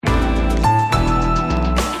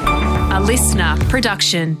listener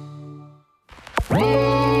production.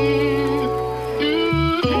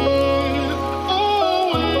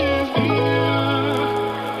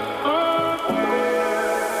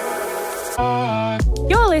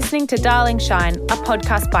 You're listening to Darling Shine, a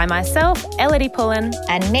podcast by myself, Elodie Pullen,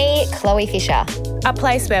 and me, Chloe Fisher. A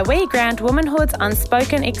place where we ground womanhood's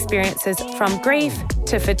unspoken experiences from grief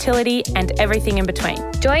to fertility and everything in between.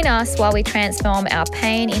 Join us while we transform our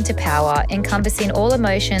pain into power, encompassing all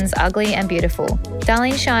emotions, ugly and beautiful.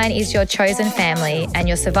 Darling Shine is your chosen family and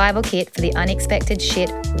your survival kit for the unexpected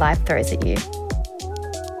shit life throws at you.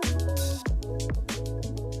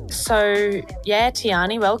 So,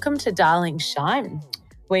 Tiarnie, welcome to Darling Shine.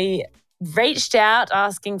 We reached out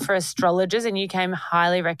asking for astrologers and you came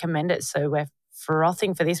highly recommended, so we're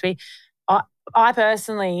frothing for this. I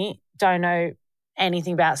personally don't know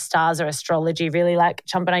anything about stars or astrology, really. Like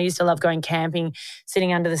Chump and I used to love going camping,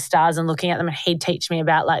 sitting under the stars and looking at them, and he'd teach me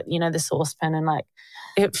about the saucepan and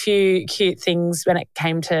a few cute things when it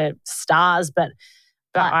came to stars, but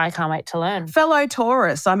I can't wait to learn. Fellow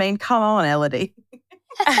Taurus, I mean, come on, Elodie.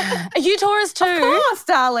 Are you Taurus too? Of course,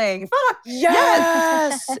 darling. Fuck.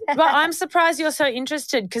 Yes. But I'm surprised you're so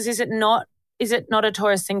interested, because is it not a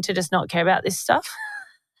Taurus thing to just not care about this stuff?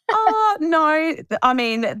 No. I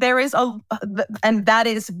mean, there is and that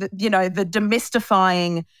is, the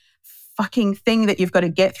demystifying fucking thing that you've got to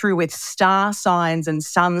get through with star signs and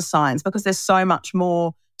sun signs, because there's so much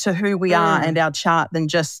more to who we are and our chart than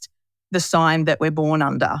just the sign that we're born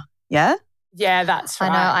under. Yeah? Yeah, that's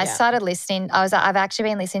right. I know. I started listening. I've actually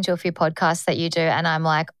been listening to a few podcasts that you do, and I'm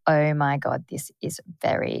like, oh my God, this is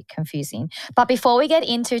very confusing. But before we get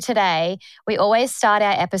into today, we always start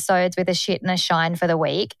our episodes with a shit and a shine for the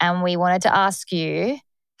week. And we wanted to ask you,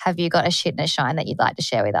 have you got a shit and a shine that you'd like to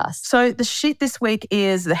share with us? So the shit this week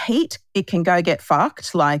is the heat. It can go get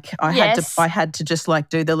fucked. I had to just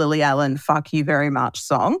do the Lily Allen "fuck you very much"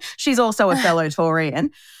 song. She's also a fellow Taurian.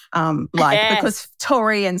 Because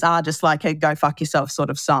Taurians are just a go fuck yourself sort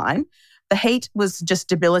of sign. The heat was just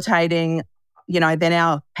debilitating. Then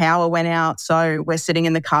our power went out. So we're sitting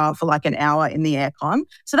in the car for an hour in the aircon.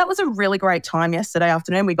 So that was a really great time yesterday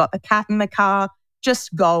afternoon. We got the cat in the car,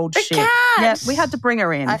 just gold shit. Cat? Yeah, we had to bring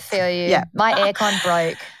her in. I feel you. Yeah. My aircon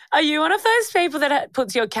broke. Are you one of those people that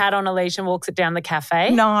puts your cat on a leash and walks it down the cafe?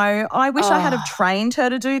 No, I wish I had have trained her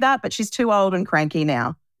to do that, but she's too old and cranky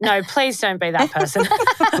now. No, please don't be that person.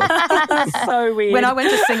 So weird. When I went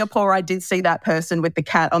to Singapore, I did see that person with the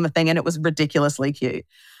cat on the thing, and it was ridiculously cute.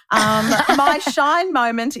 My shine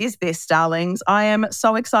moment is this, darlings. I am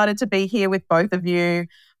so excited to be here with both of you.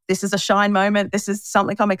 This is a shine moment. This is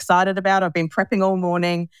something I'm excited about. I've been prepping all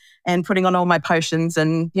morning and putting on all my potions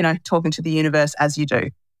and, talking to the universe as you do.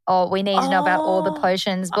 Oh, we need to know about all the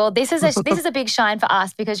potions. Well, this is a big shine for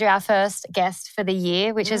us because you're our first guest for the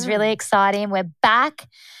year, which is really exciting. We're back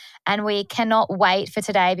and we cannot wait for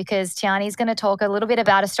today because Tiarnie's going to talk a little bit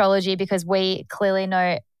about astrology because we clearly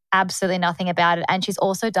know absolutely nothing about it. And she's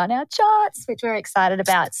also done our charts, which we're excited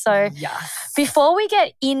about. So Before we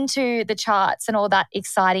get into the charts and all that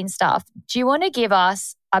exciting stuff, do you want to give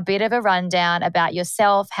us a bit of a rundown about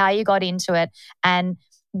yourself, how you got into it, and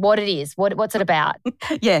what it is? What's it about?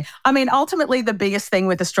 Yeah. I mean, ultimately the biggest thing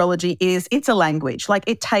with astrology is it's a language.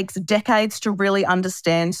 It takes decades to really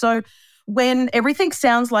understand. So when everything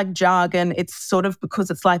sounds like jargon, it's sort of because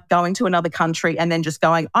it's like going to another country and then just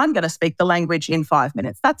going, I'm going to speak the language in 5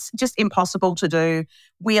 minutes. That's just impossible to do.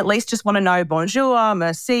 We at least just want to know bonjour,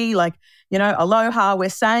 merci, aloha. We're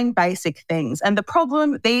saying basic things. And the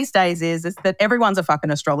problem these days is that everyone's a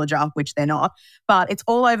fucking astrologer, which they're not, but it's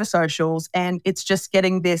all over socials and it's just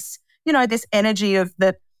getting this, this energy of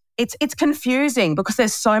that. It's confusing because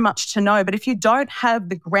there's so much to know. But if you don't have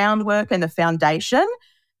the groundwork and the foundation,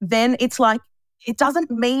 then it's it doesn't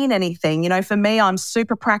mean anything. For me, I'm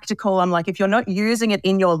super practical. I'm if you're not using it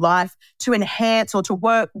in your life to enhance or to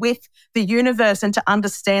work with the universe and to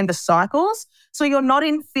understand the cycles, so you're not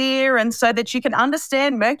in fear and so that you can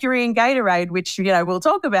understand Mercury and Gatorade, which, we'll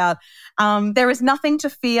talk about, there is nothing to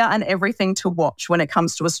fear and everything to watch when it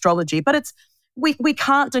comes to astrology. But we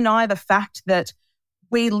can't deny the fact that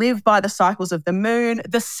we live by the cycles of the moon.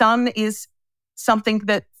 The sun is something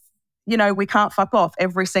that we can't fuck off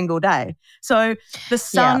every single day. So the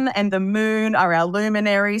sun and the moon are our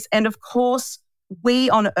luminaries. And of course, we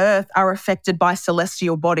on Earth are affected by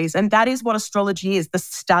celestial bodies. And that is what astrology is, the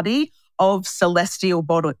study of celestial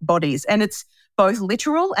bodies. And it's both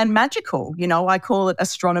literal and magical. I call it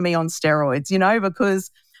astronomy on steroids,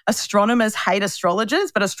 because astronomers hate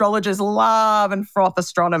astrologers, but astrologers love and froth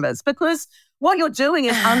astronomers because what you're doing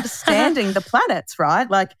is understanding the planets, right?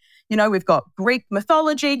 we've got Greek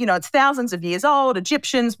mythology, it's thousands of years old.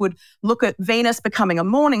 Egyptians would look at Venus becoming a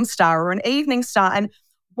morning star or an evening star, and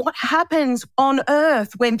what happens on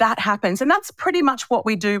Earth when that happens. And that's pretty much what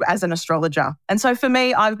we do as an astrologer. And so for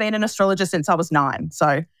me, I've been an astrologer since I was 9.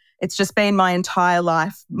 So it's just been my entire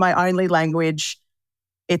life, my only language.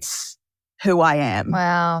 It's who I am.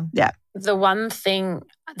 Wow. Yeah. The one thing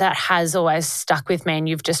that has always stuck with me, and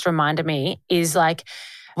you've just reminded me, is like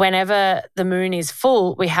whenever the moon is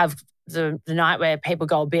full, we have the night where people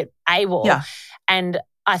go a bit AWOL. Yeah. And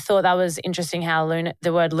I thought that was interesting how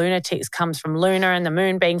the word lunatics comes from lunar and the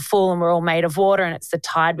moon being full, and we're all made of water, and it's the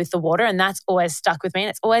tide with the water, and that's always stuck with me, and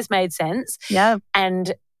it's always made sense. Yeah.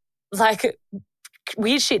 And like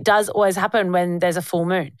weird shit does always happen when there's a full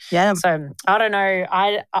moon. Yeah. So I don't know.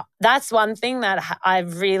 I that's one thing that I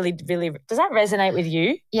really, really, does that resonate with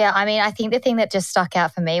you? Yeah, I mean, I think the thing that just stuck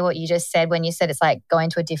out for me, what you just said when you said it's like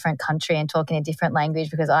going to a different country and talking a different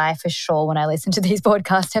language, because I for sure when I listened to these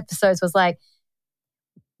podcast episodes was like,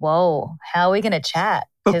 whoa, how are we going to chat?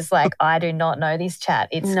 Because like I do not know this chat.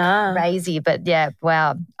 It's crazy. But yeah,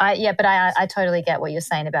 wow. I totally get what you're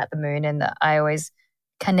saying about the moon, and I always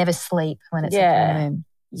can never sleep when it's a full moon.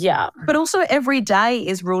 Yeah. But also every day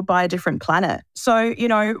is ruled by a different planet. So,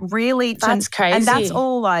 really. That's crazy. And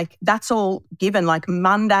that's all given. Like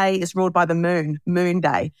Monday is ruled by the moon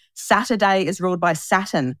day. Saturday is ruled by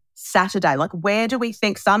Saturday. Like where do we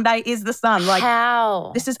think Sunday is the sun? Like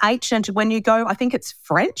how? This is ancient. When you go, I think it's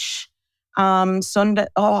French. Sunday.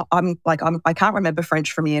 I can't remember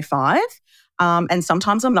French from year 5. And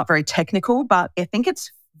sometimes I'm not very technical, but I think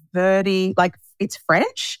it's Verdi, like it's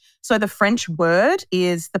French. So the French word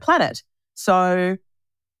is the planet. So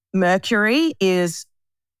Mercury is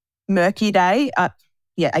Mercury Day.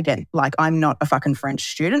 Again, like I'm not a fucking French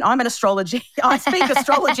student. I'm an astrology. I speak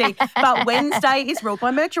astrology, but Wednesday is ruled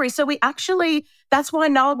by Mercury. So that's why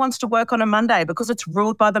no one wants to work on a Monday, because it's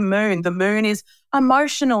ruled by the moon. The moon is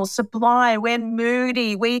emotional, sublime. We're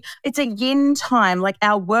moody. It's a yin time. Like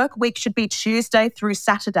our work week should be Tuesday through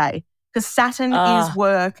Saturday, because Saturn is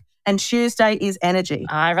work and Tuesday is energy.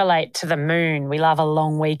 I relate to the moon. We love a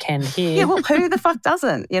long weekend here. Yeah, well, who the fuck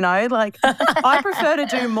doesn't? Like I prefer to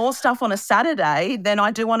do more stuff on a Saturday than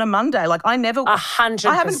I do on a Monday. Like 100%.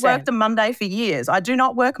 I haven't worked a Monday for years. I do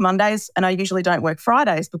not work Mondays, and I usually don't work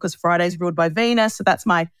Fridays, because Friday's ruled by Venus. So that's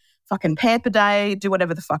my fucking pamper day, do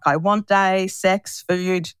whatever the fuck I want day, sex,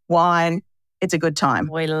 food, wine. It's a good time.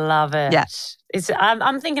 We love it. Yeah.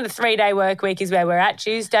 I'm thinking the 3-day work week is where we're at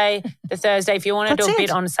Tuesday, the Thursday. If you want to do a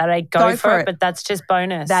bit on Saturday, go for it. But that's just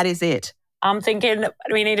bonus. That is it. I'm thinking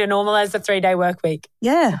we need to normalise the 3-day work week.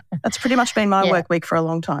 Yeah. That's pretty much been my work week for a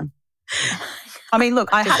long time. I mean, look,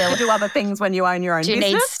 I have to do other things when you own your own business. Do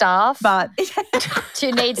you need staff? But do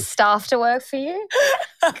you need staff to work for you?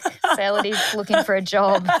 Celody's looking for a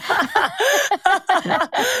job.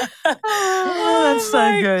 That's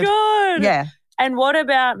so good. God. Yeah. And what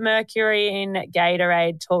about Mercury in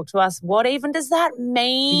Gatorade? Talk to us. What even does that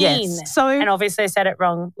mean? Yes. And obviously I said it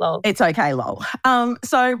wrong, lol. It's okay, lol.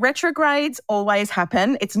 So retrogrades always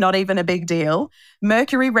happen. It's not even a big deal.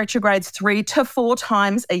 Mercury retrogrades 3 to 4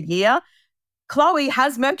 times a year. Chloe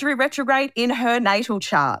has Mercury retrograde in her natal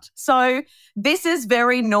chart. So this is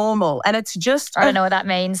very normal, and it's just... I don't know what that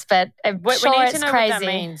means, but I'm sure we need it's to know crazy. What that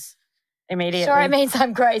means. Immediately. Sure, it means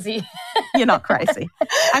I'm crazy. You're not crazy.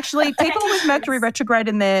 Actually, people with Mercury retrograde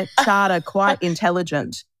in their chart are quite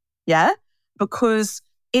intelligent, yeah? Because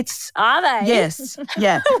it's... Are they? Yes,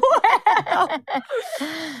 yeah. Wow.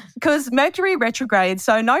 Because Mercury retrograde,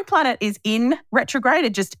 so no planet is in retrograde,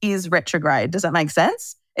 it just is retrograde. Does that make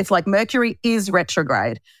sense? It's like Mercury is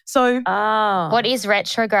retrograde. So... What is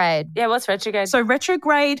retrograde? Yeah, what's retrograde? So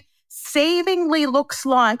retrograde seemingly looks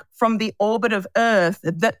like from the orbit of Earth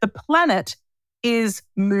that the planet is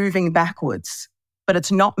moving backwards, but it's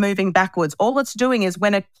not moving backwards. All it's doing is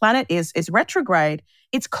when a planet is retrograde,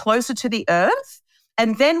 it's closer to the Earth.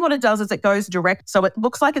 And then what it does is it goes direct. So it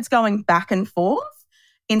looks like it's going back and forth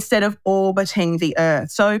instead of orbiting the Earth.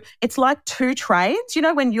 So it's like 2 trains. You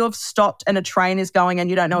know, when you've stopped and a train is going and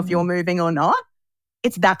you don't know if you're moving or not?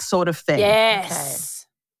 It's that sort of thing. Yes.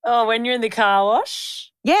 Okay. Oh, when you're in the car wash?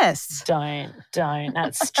 Yes. Don't.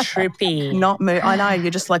 That's trippy. Not move. I know.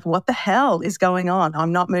 You're just like, what the hell is going on?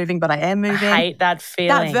 I'm not moving, but I am moving. I hate that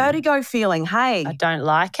feeling. That vertigo feeling. Hey. I don't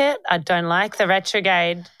like it. I don't like the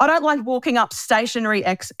retrograde. I don't like walking up stationary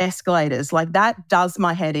escalators. Like that does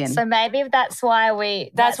my head in. So maybe that's why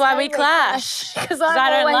we... That's why we clash. Because I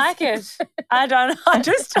don't like it. I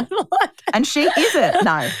just don't like it. And she is it.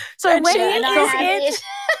 No. So and when she is it.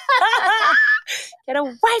 Get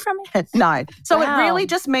away from me. No. So it really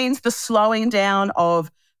just means the slowing down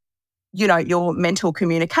of your mental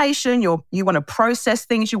communication, you want to process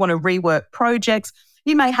things, you want to rework projects.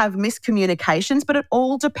 You may have miscommunications, but it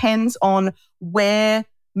all depends on where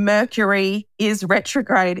Mercury is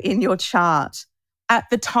retrograde in your chart. At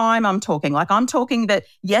the time I'm talking that,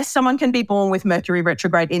 yes, someone can be born with Mercury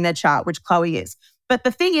retrograde in their chart, which Chloe is. But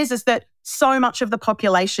the thing is that so much of the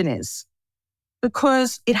population is,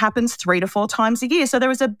 because it happens 3 to 4 times a year. So there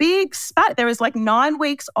is a big spat. There is like 9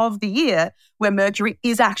 weeks of the year where Mercury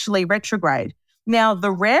is actually retrograde. Now,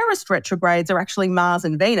 the rarest retrogrades are actually Mars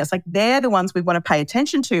and Venus. Like, they're the ones we want to pay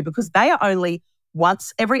attention to because they are only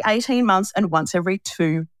once every 18 months and once every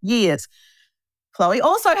 2 years. Chloe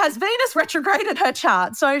also has Venus retrograde in her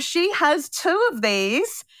chart. So she has 2 of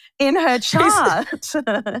these in her chart.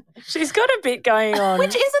 She's got a bit going on.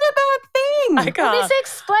 Which isn't a bad thing. I can't. Well,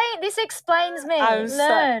 this explains me.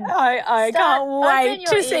 Learn. I can't wait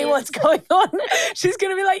to see what's going on. She's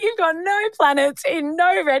going to be like, you've got no planets in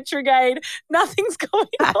no retrograde. Nothing's going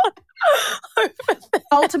on over there.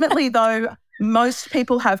 Ultimately, though, most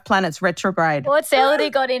people have planets retrograde. What's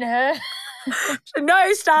Elodie got in her?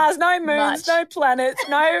 No stars, no moons, no planets,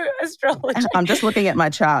 no astrology. I'm just looking at my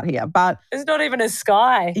chart here, but there's not even a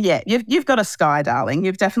sky. Yeah, you've got a sky, darling.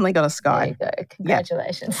 You've definitely got a sky. There you go.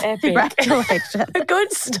 Congratulations. Epic. Congratulations.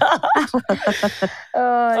 Good start.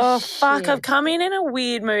 Oh, fuck. I've come in a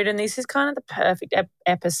weird mood, and this is kind of the perfect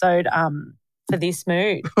episode for this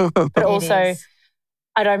mood. But also,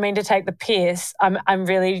 I don't mean to take the piss. I'm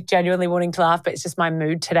really genuinely wanting to laugh, but it's just my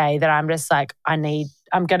mood today that I'm just like,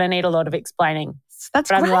 I'm going to need a lot of explaining. That's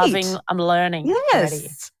but great. I'm learning. Yes. Already.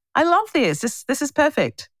 I love this. This is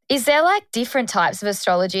perfect. Is there like different types of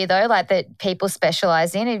astrology though, like that people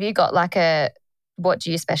specialize in? Have you got like what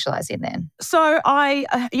do you specialize in then? So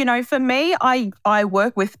for me, I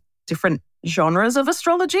work with different genres of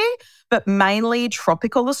astrology, but mainly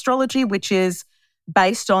tropical astrology, which is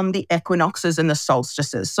based on the equinoxes and the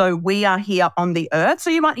solstices. So we are here on the Earth. So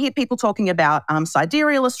you might hear people talking about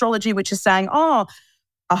sidereal astrology, which is saying,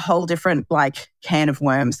 a whole different can of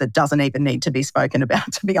worms that doesn't even need to be spoken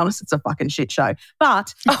about. To be honest, it's a fucking shit show.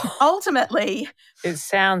 But ultimately, it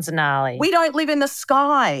sounds gnarly. We don't live in the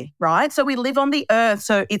sky, right? So we live on the Earth.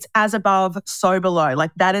 So it's as above, so below.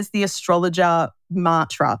 Like, that is the astrologer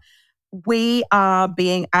mantra. We are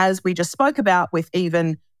being, as we just spoke about with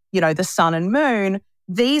even, the sun and moon,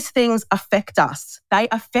 these things affect us. They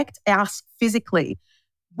affect us physically.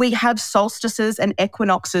 We have solstices and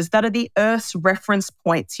equinoxes that are the Earth's reference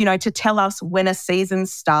points, to tell us when a season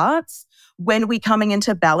starts, when we're coming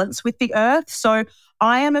into balance with the Earth. So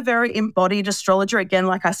I am a very embodied astrologer. Again,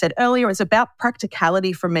 like I said earlier, it's about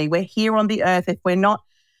practicality for me. We're here on the Earth. If we're not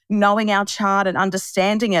knowing our chart and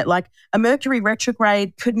understanding it, like a Mercury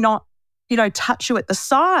retrograde could not, touch you at the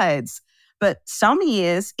sides. But some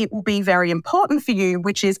years it will be very important for you,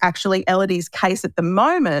 which is actually Elodie's case at the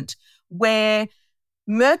moment, where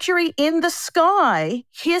Mercury in the sky,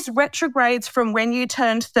 his retrogrades from when you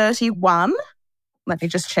turned 31. Let me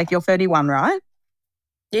just check, you're 31, right?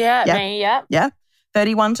 Yeah, yep. Me, yeah. Yeah,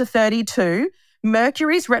 31 to 32.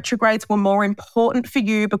 Mercury's retrogrades were more important for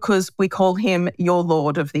you because we call him your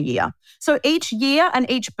Lord of the Year. So each year and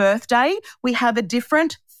each birthday, we have a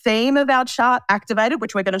different theme of our chart activated,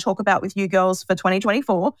 which we're going to talk about with you girls for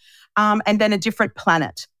 2024, and then a different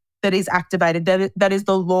planet that is activated, that is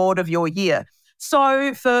the Lord of your year.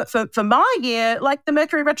 So for my year, like the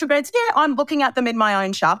Mercury retrogrades, yeah, I'm looking at them in my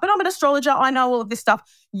own chart, but I'm an astrologer. I know all of this stuff.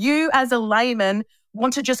 You as a layman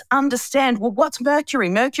want to just understand, well, what's Mercury?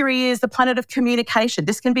 Mercury is the planet of communication.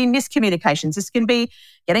 This can be miscommunications. This can be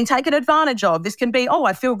getting taken advantage of. This can be,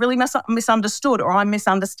 I feel really misunderstood, or I'm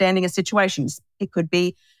misunderstanding a situation. It could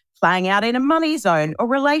be playing out in a money zone or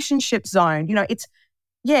relationship zone. It's,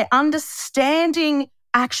 understanding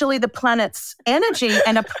actually the planet's energy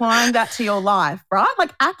and applying that to your life, right?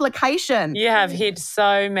 Like application. You have hit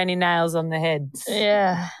so many nails on the head.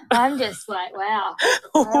 Yeah. I'm just like, wow.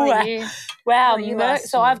 Wow.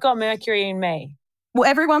 So I've got Mercury in me. Well,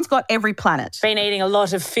 everyone's got every planet. Been eating a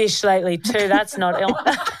lot of fish lately too. That's not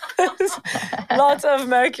lots of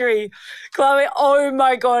Mercury. Chloe, oh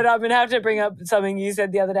my God, I'm going to have to bring up something you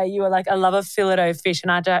said the other day. You were like, I love a fillet of fish.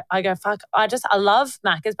 And I go, fuck, I love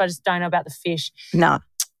Macca's, but I just don't know about the fish. No.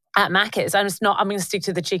 At Macca's. I'm going to stick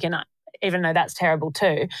to the chicken, even though that's terrible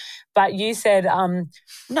too. But you said,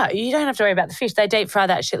 no, you don't have to worry about the fish. They deep fry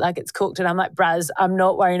that shit like it's cooked. And I'm like, Braz, I'm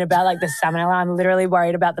not worrying about like the salmonella. I'm literally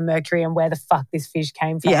worried about the mercury and where the fuck this fish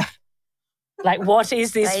came from. Yeah. Like, what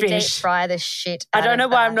is this they fish? Deep fry the shit I don't know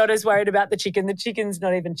why that. I'm not as worried about the chicken. The chicken's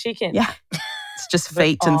not even chicken. Yeah. It's just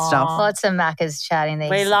feet and stuff. Lots of Maccas chatting these.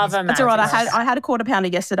 We love them. That's all right. I had a quarter pounder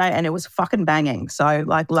yesterday and it was fucking banging. So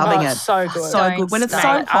like loving it. So good. So good. When it's so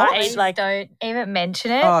stop. hot. I eat like don't even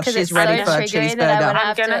mention it. Oh, because she's it's ready so for a triggering that cheeseburger.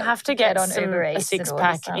 I'm going to have to get on some, Uber a Eats and order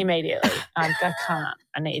 6-pack some. immediately. I can't.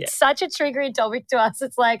 I need it. Such a triggering topic to us.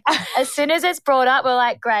 It's like as soon as it's brought up, we're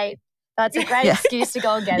like, great. That's a great excuse to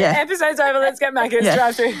go and get it. Episode's over. Let's get Macca's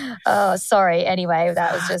drive through. Oh, sorry. Anyway,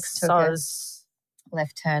 that was just took a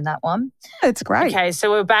left turn, that one. It's great. Okay,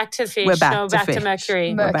 so we're back to fish. We're back no, to back fish. to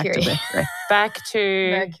Mercury. We're back to Mercury. Back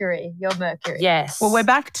to Mercury. You're Mercury. Yes. Well, we're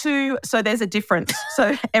back to, so there's a difference.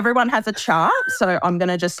 So everyone has a chart. So I'm going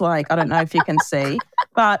to just like, I don't know if you can see,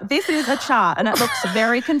 but this is a chart and it looks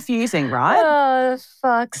very confusing, right? Oh,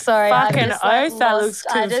 fuck. Sorry. Fucking oath, that looks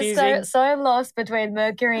confusing. I just so lost between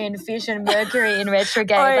Mercury and fish and Mercury in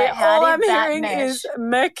retrograde. Wait, like, how all did I'm that hearing mesh? is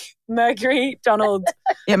Mercury Donald.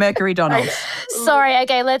 Yeah, Mercury Donald. Sorry.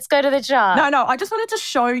 Okay, let's go to the chart. No, I just wanted to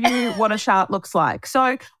show you what a chart looks like.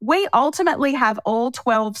 So we ultimately have all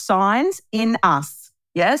 12 signs in us.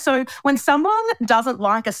 Yeah, so when someone doesn't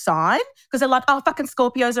like a sign, because they're like, oh, fucking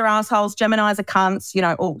Scorpios are assholes, Geminis are cunts,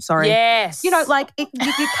 Yes. Like you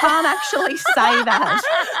can't actually say that.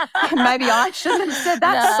 Maybe I shouldn't have said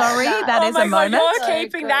that. Sorry, that is a moment. You're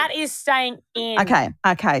keeping that is staying in. Okay.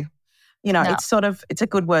 It's a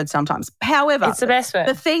good word sometimes. However, It's the best word.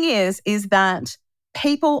 the thing is that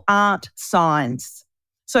people aren't signs.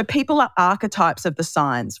 So people are archetypes of the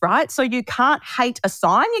signs, right? So you can't hate a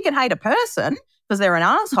sign. You can hate a person because they're an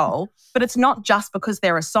asshole, but it's not just because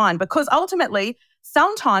they're a sign. Because ultimately,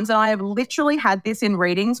 sometimes, and I have literally had this in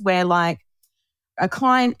readings where like a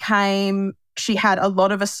client came, she had a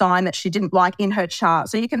lot of a sign that she didn't like in her chart.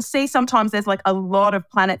 So you can see sometimes there's like a lot of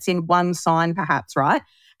planets in one sign perhaps, right?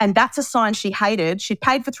 And that's a sign she hated. She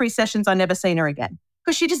paid for 3 sessions. I never seen her again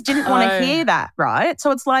because she just didn't want to hear that, right?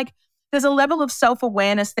 So it's like there's a level of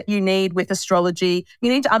self-awareness that you need with astrology.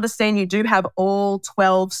 You need to understand you do have all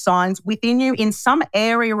 12 signs within you in some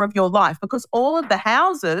area of your life because all of the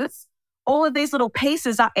houses, all of these little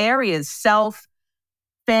pieces are areas: self,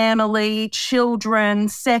 family, children,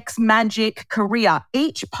 sex, magic, career.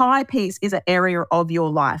 Each pie piece is an area of your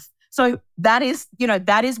life. So that is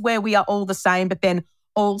where we are all the same, but then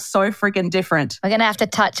all so friggin' different. We're going to have to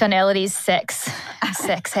touch on Elodie's sex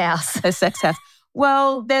house. Her sex house.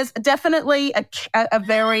 Well, there's definitely a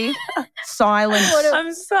very silent...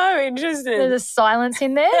 I'm so interested. There's a silence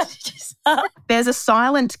in there. There's a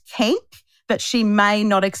silent kink that she may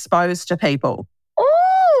not expose to people.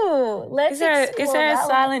 Ooh, let's Is there a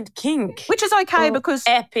silent kink? Which is okay because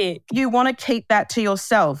epic. You want to keep that to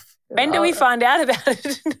yourself. When do we find out about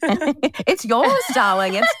it? It's yours,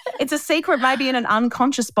 darling. It's a secret maybe in an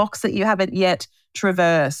unconscious box that you haven't yet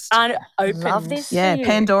traversed. Unopened. Love this. Yeah,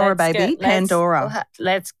 Pandora, baby. Pandora.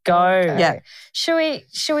 Let's go. Okay. Yeah.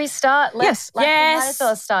 Should we start? Yes. We might as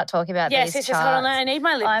well start talking about Yes, these yes, hold on. charts. I need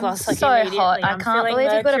my lip gloss. I'm so hot. I can't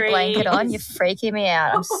believe you've got a blanket on. You're freaking me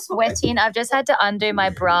out. I'm sweating. I've just had to undo my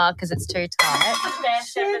bra because it's too tight.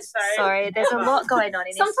 Sorry, there's a lot going on in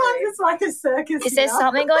this. Sometimes it's like a circus. Is there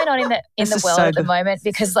something going on in the world at the moment?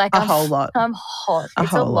 Because like a whole lot. I'm hot.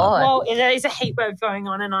 It's a whole lot. Well, there is a heat wave going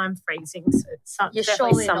on and I'm freezing. So You're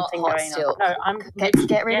definitely surely not something hot going still. on. No, I'm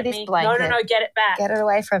Get rid of this blanket. No, get it back. Get it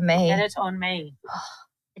away from me. Get it on me.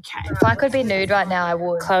 Okay. If I could be nude right now, I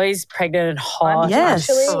would. Chloe's pregnant and hot. Yes.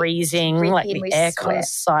 I'm freezing. Like Ripping the with aircon's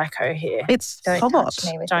sweat. psycho here. It's Don't hot. touch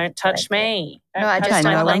me. Don't touch me. No, I just Okay,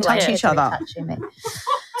 don't no one like touch it. each other. Touching me.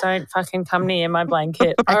 Don't fucking come near my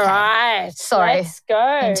blanket. All right. Sorry. Let's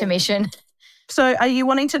go. Intermission. So are you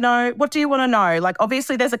wanting to know, what do you want to know? Like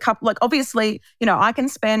obviously there's a couple, like obviously, I can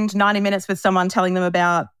spend 90 minutes with someone telling them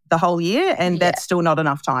about the whole year and that's still not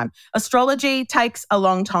enough time. Astrology takes a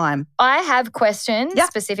long time. I have questions, Yeah.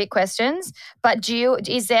 specific questions, but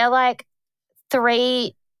is there like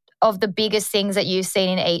 3 of the biggest things that you've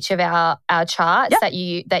seen in each of our charts that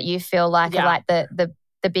you feel like are like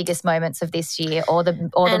the biggest moments of this year or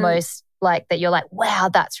the most like that you're like,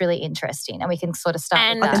 wow, that's really interesting, and we can sort of start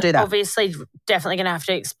And with I can do that. obviously definitely going to have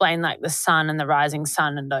to explain like the sun and the rising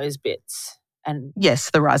sun and those bits. And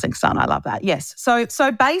Yes, the rising sun. I love that. Yes. So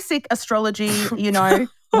basic astrology,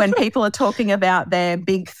 when people are talking about their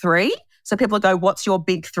big 3, so people go, what's your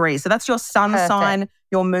big 3? So that's your sun sign,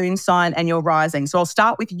 your moon sign, and your rising. So I'll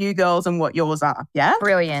start with you girls and what yours are. Yeah?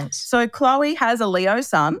 Brilliant. So Chloe has a Leo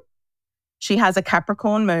sun. She has a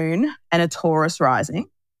Capricorn moon and a Taurus rising.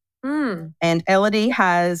 And Elodie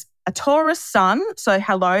has a Taurus sun. So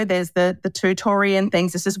hello, there's the 2 Taurian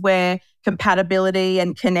things. This is where compatibility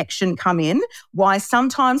and connection come in. Why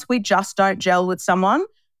sometimes we just don't gel with someone.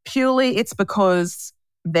 Purely it's because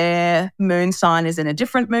their moon sign is in a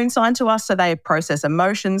different moon sign to us, so they process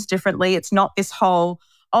emotions differently. It's not this whole,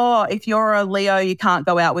 oh, if you're a Leo, you can't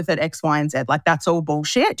go out with it X, Y, and Z. Like, that's all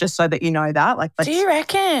bullshit, just so that you know that. Like, do you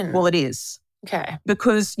reckon? Well, it is. Okay.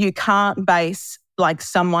 Because you can't base like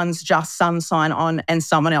someone's just sun sign on and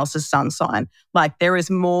someone else's sun sign. Like, there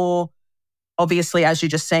is more, obviously, as you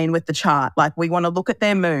just seen with the chart, like we want to look at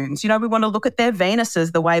their moons. You know, we want to look at their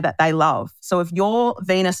Venuses the way that they love. So if your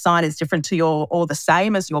Venus sign is different to your, or the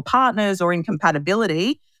same as your partner's, or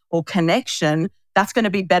incompatibility or connection, that's going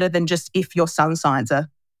to be better than just if your sun signs are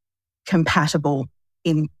compatible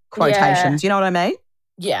in quotations. You know what I mean?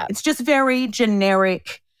 Yeah. It's just very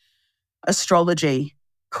generic astrology,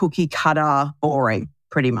 cookie cutter, boring,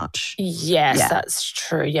 pretty much. Yes, that's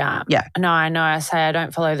true. Yeah. Yeah. No, I know I say I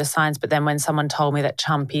don't follow the signs, but then when someone told me that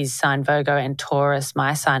Chumpy's sign, Virgo, and Taurus,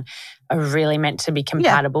 my sign, are really meant to be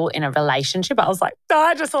compatible in a relationship, I was like, oh,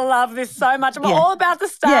 I just love this so much. I'm all about the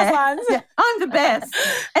star signs. Yeah. I'm the best.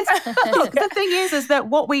 And look, the thing is that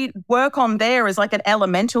what we work on there is like an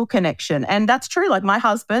elemental connection. And that's true. Like my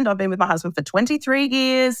husband, I've been with my husband for 23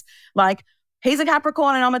 years. Like, he's a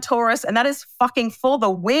Capricorn and I'm a Taurus, and that is fucking for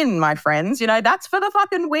the win, my friends. You know, that's for the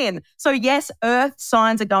fucking win. So yes, earth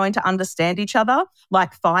signs are going to understand each other,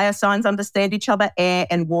 like fire signs understand each other, air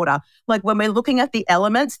and water. Like when we're looking at the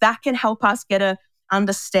elements, that can help us get a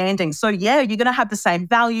understanding. So yeah, you're going to have the same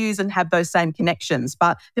values and have those same connections,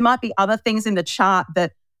 but there might be other things in the chart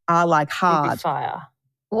that are like hard. Fire.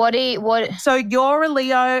 So you're a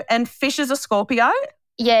Leo and Fish is a Scorpio.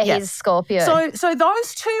 Yeah, he's Scorpio. So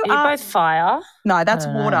those two are both fire? No, that's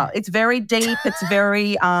water. It's very deep. It's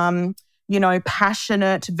very,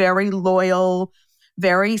 passionate, very loyal,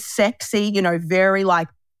 very sexy, very like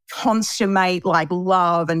consummate, like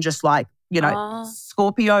love and just like,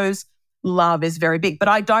 Scorpio's love is very big. But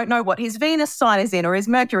I don't know what his Venus sign is in or his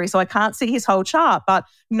Mercury, so I can't see his whole chart. But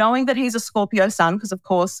knowing that he's a Scorpio sun, because of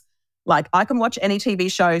course, like I can watch any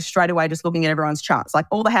TV show straight away just looking at everyone's charts. Like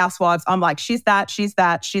all the housewives, I'm like, she's that, she's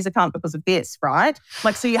a cunt because of this, right?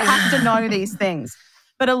 Like, so you have to know these things.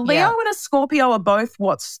 But a Leo and a Scorpio are both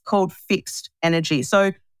what's called fixed energy.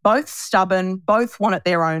 So both stubborn, both want it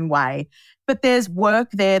their own way. But there's work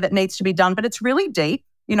there that needs to be done, but it's really deep.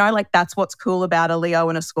 Like that's what's cool about a Leo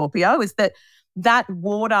and a Scorpio is that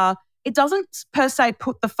water, it doesn't per se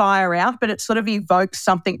put the fire out, but it sort of evokes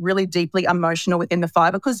something really deeply emotional within the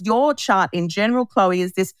fire, because your chart in general, Chloe,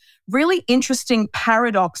 is this really interesting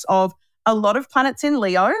paradox of a lot of planets in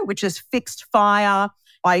Leo, which is fixed fire.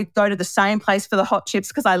 I go to the same place for the hot chips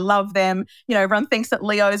because I love them. Everyone thinks that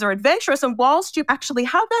Leos are adventurous, and whilst you actually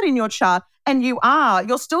have that in your chart, and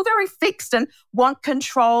you're still very fixed and want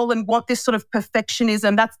control and want this sort of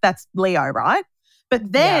perfectionism. That's Leo, right?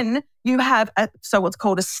 But then you have what's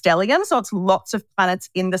called a stellium. So it's lots of planets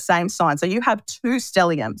in the same sign. So you have two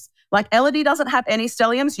stelliums. Like Elodie doesn't have any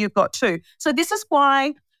stelliums, you've got two. So this is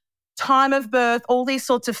why time of birth, all these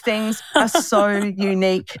sorts of things are so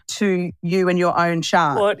unique to you and your own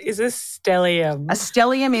chart. What is a stellium? A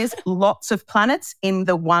stellium is lots of planets in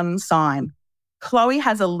the one sign. Chloe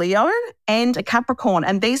has a Leo and a Capricorn,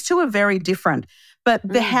 and these two are very different. But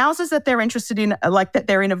the houses that they're interested in, like that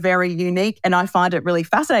they're in, are very unique, and I find it really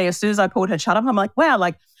fascinating. As soon as I pulled her chart up, I'm like, wow,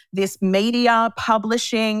 like this media,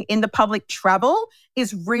 publishing, in the public travel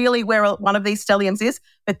is really where one of these stelliums is.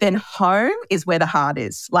 But then home is where the heart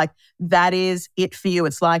is. Like that is it for you.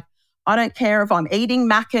 It's like, I don't care if I'm eating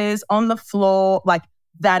Macca's on the floor, like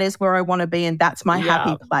that is where I want to be and that's my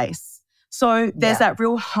happy place. So there's that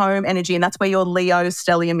real home energy, and that's where your Leo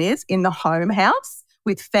stellium is, in the home house,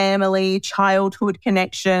 with family, childhood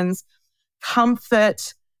connections,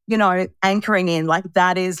 comfort, anchoring in, like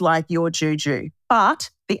that is like your juju. But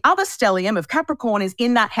the other stellium of Capricorn is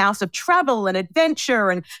in that house of travel and adventure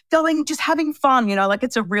and going, just having fun, like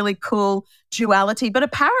it's a really cool duality, but a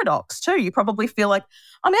paradox too. You probably feel like,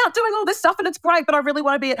 I'm out doing all this stuff and it's great, but I really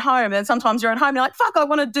want to be at home. And sometimes you're at home and you're like, fuck, I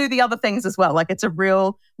want to do the other things as well. Like it's a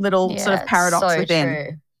real little sort of paradox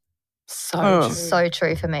within. True. So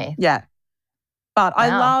true for me. Yeah. But I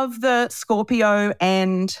love the Scorpio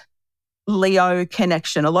and Leo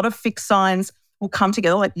connection. A lot of fixed signs will come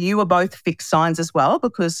together. Like you are both fixed signs as well,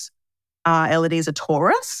 because Elodie is a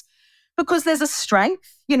Taurus, because there's a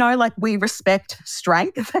strength, like we respect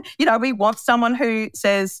strength. We want someone who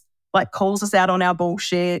says, like calls us out on our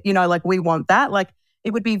bullshit, like we want that. Like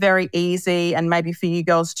it would be very easy, and maybe for you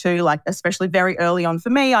girls too, like especially very early on for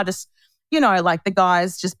me, I just, like the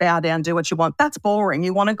guys just bow down, do what you want. That's boring.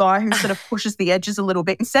 You want a guy who sort of pushes the edges a little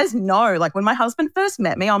bit and says no. Like when my husband first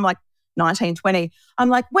met me, I'm like 19, 20. I'm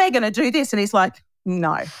like, we're going to do this. And he's like,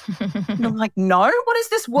 no. And I'm like, no? What is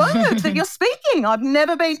this word that you're speaking? I've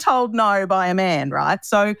never been told no by a man, right?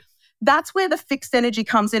 So that's where the fixed energy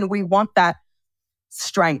comes in. We want that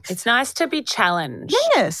strength. It's nice to be challenged.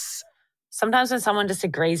 Yes. Sometimes when someone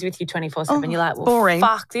disagrees with you 24/7, you're like, well, boring.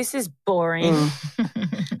 fuck, this is boring.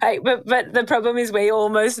 Hey, but the problem is we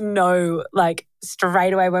almost know, like,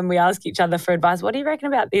 straight away when we ask each other for advice, what do you reckon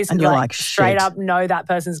about this? And you're like, straight shit. up know that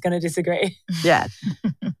person's going to disagree. Yeah.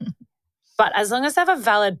 But as long as they have a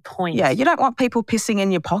valid point. Yeah, you don't want people pissing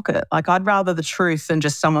in your pocket. Like, I'd rather the truth than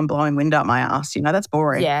just someone blowing wind up my ass. You know, that's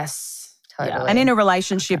boring. Yes. Totally. And in a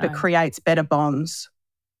relationship, it creates better bonds.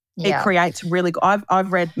 Yeah. It creates really good.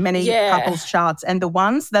 I've read many couples charts, and the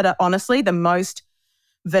ones that are honestly the most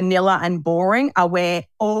vanilla and boring are where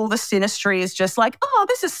all the synastry is just like, oh,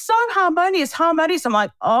 this is so harmonious. I'm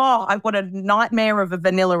like, oh, what a nightmare of a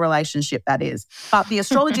vanilla relationship that is. But the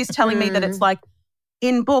astrology is telling me that it's like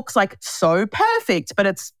in books, like so perfect, but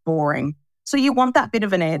it's boring. So you want that bit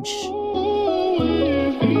of an edge.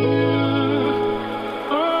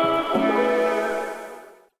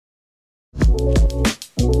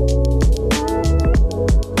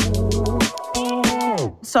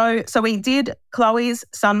 So we did Chloe's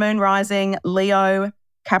Sun, Moon, Rising, Leo,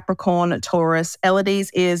 Capricorn, Taurus. Elodie's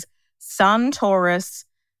is Sun, Taurus,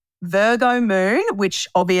 Virgo, Moon, which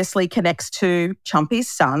obviously connects to Chumpy's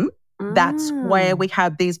Sun. That's where we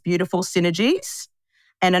have these beautiful synergies,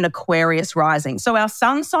 and an Aquarius rising. So our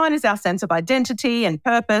sun sign is our sense of identity and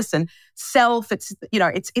purpose and self. It's, you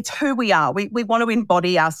know, it's who we are. We want to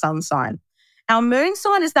embody our sun sign. Our moon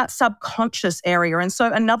sign is that subconscious area. And so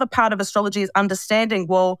another part of astrology is understanding,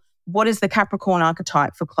 well, what is the Capricorn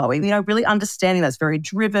archetype for Chloe? You know, really understanding that's very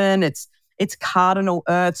driven. It's cardinal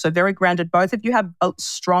earth, so very grounded. Both of you have a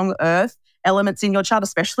strong earth elements in your chart,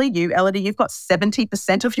 especially you, Elodie. You've got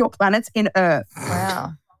 70% of your planets in earth.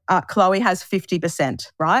 Wow. Chloe has 50%,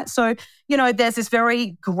 right? So, you know, there's this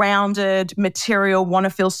very grounded material, want to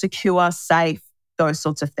feel secure, safe, those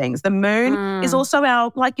sorts of things. The moon is also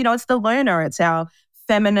our, like, you know, it's the lunar, it's our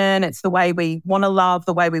feminine, it's the way we want to love,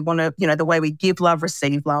 the way we want to, you know, the way we give love,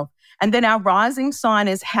 receive love. And then our rising sign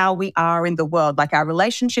is how we are in the world, like our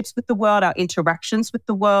relationships with the world, our interactions with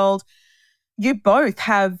the world. You both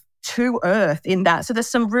have to earth in that. So there's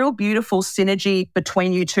some real beautiful synergy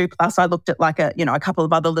between you two. Plus I looked at like a couple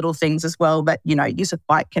of other little things as well that, you know, you are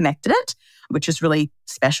quite connected, which is really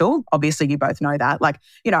special. Obviously you both know that. Like,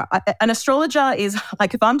 you know, an astrologer is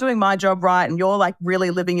like, if I'm doing my job right and you're like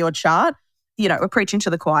really living your chart, you know, we're preaching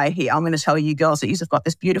to the choir here. I'm going to tell you girls that you've got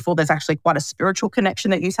this beautiful, there's actually quite a spiritual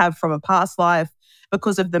connection that you have from a past life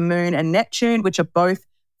because of the moon and Neptune, which are both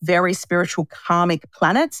very spiritual karmic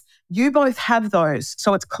planets. You both have those.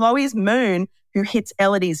 So it's Chloe's moon who hits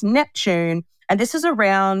Elodie's Neptune. And this is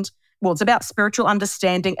around, well, it's about spiritual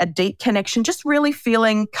understanding, a deep connection, just really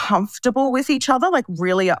feeling comfortable with each other, like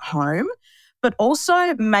really at home. But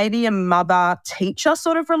also maybe a mother-teacher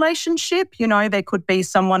sort of relationship. You know, there could be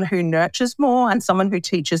someone who nurtures more and someone who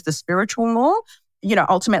teaches the spiritual more. You know,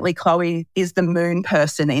 ultimately Chloe is the moon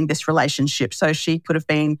person in this relationship. So she could have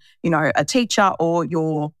been, you know, a teacher or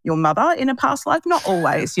your mother in a past life. Not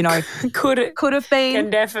always, you know. Could have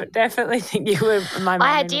been. Can definitely think you were my mum.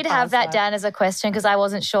 I did have that down as a question because I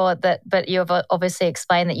wasn't sure that, but you've obviously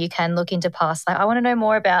explained that you can look into past life. I want to know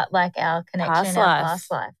more about like our connection in our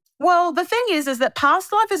past life. Well, the thing is that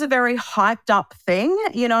past life is a very hyped up thing.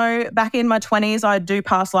 You know, back in my 20s, I'd do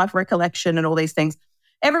past life recollection and all these things.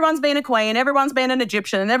 Everyone's been a queen, everyone's been an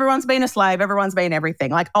Egyptian, and everyone's been a slave, everyone's been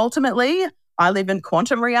everything. Like ultimately, I live in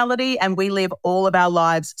quantum reality and we live all of our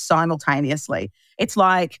lives simultaneously. It's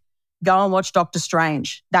like, go and watch Doctor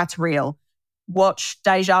Strange. That's real. Watch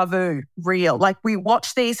Deja Vu. Real. Like we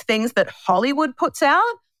watch these things that Hollywood puts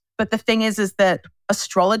out, but the thing is that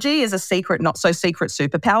astrology is a secret, not so secret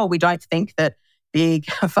superpower. We don't think that big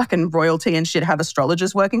fucking royalty and shit have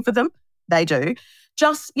astrologers working for them. They do.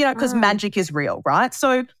 Just, you know, because magic is real, right?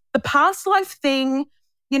 So the past life thing,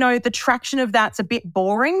 you know, the traction of that's a bit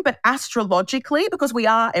boring, but astrologically, because we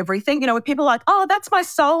are everything, you know, when people are like, oh, that's my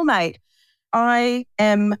soulmate. I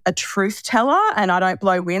am a truth teller and I don't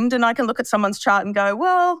blow wind, and I can look at someone's chart and go,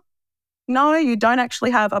 well, no, you don't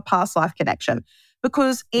actually have a past life connection.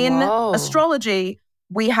 Because in astrology,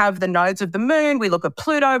 we have the nodes of the moon, we look at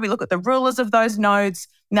Pluto, we look at the rulers of those nodes.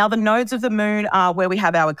 Now, the nodes of the moon are where we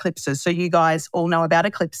have our eclipses. So you guys all know about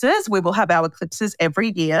eclipses. We will have our eclipses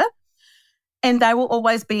every year and they will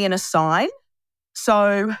always be in a sign.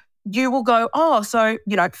 So you will go, oh, so,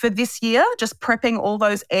 you know, for this year, just prepping all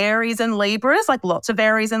those Aries and Libras, like lots of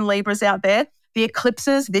Aries and Libras out there. The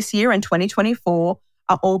eclipses this year in 2024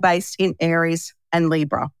 are all based in Aries and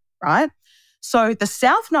Libra, right? So the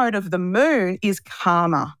south node of the moon is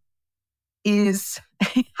karma,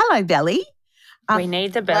 hello, belly. We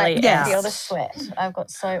need the belly yes. out. Feel the sweat. I've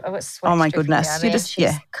got sweat. Oh my dripping goodness. down You me. just,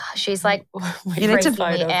 She's like You need to-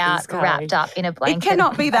 freaking me out, wrapped up in a blanket. It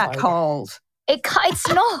cannot be that cold. It's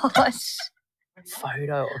not.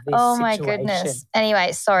 Photo of this Oh my situation. goodness.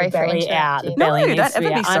 Anyway, sorry The for belly out. interrupting. The belly No, needs don't to be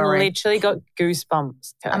ever be out. sorry. I literally got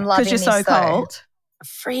goosebumps. Okay. I'm loving Because you're this so though. cold.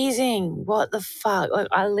 Freezing. What the fuck? Like,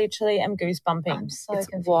 I literally am goosebumping. I'm so It's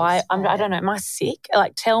confused. why I don't know. Am I sick?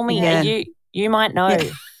 Like, tell me. Yeah. You might know.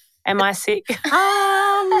 Yeah. Am I sick?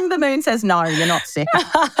 The moon says no, you're not sick.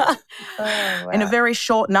 Oh, wow. In a very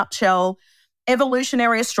short nutshell,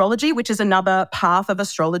 evolutionary astrology, which is another path of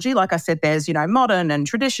astrology. Like I said, there's, modern and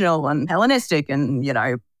traditional and Hellenistic and,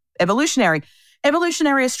 evolutionary.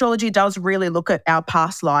 Evolutionary astrology does really look at our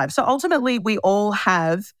past lives. So ultimately, we all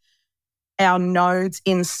have our nodes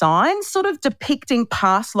in signs, sort of depicting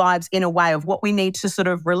past lives in a way of what we need to sort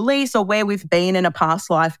of release or where we've been in a past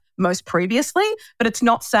life most previously. But it's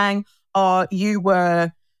not saying, oh, you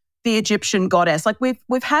were the Egyptian goddess. Like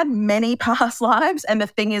we've had many past lives, and the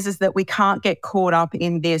thing is that we can't get caught up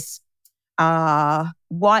in this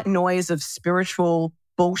white noise of spiritual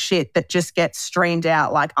bullshit that just gets streamed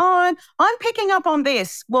out. Like, oh, I'm picking up on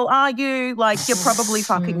this. Well, are you? Like, you're probably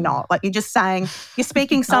fucking not. Like, you're just saying, you're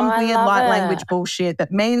speaking some weird light language bullshit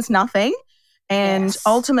that means nothing. And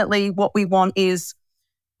ultimately, what we want is,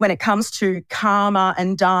 when it comes to karma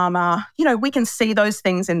and dharma, we can see those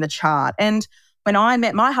things in the chart. And when I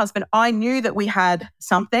met my husband, I knew that we had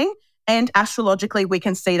something, and astrologically, we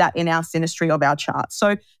can see that in our synastry of our chart.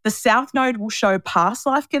 So the south node will show past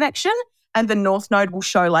life connection, and the north node will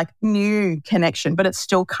show like new connection, but it's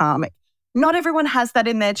still karmic. Not everyone has that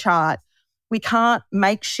in their chart. We can't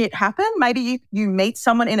make shit happen. Maybe you meet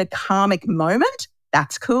someone in a karmic moment.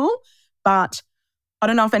 That's cool. But I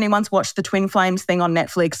don't know if anyone's watched the Twin Flames thing on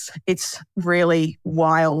Netflix. It's really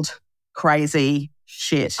wild, crazy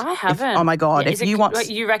shit. I haven't. Oh my God. Yeah, if you want...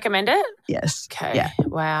 You recommend it? Yes. Okay. Yeah.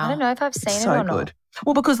 Wow. I don't know if I've seen It's it so or not. good.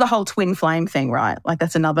 Well, because the whole twin flame thing, right? Like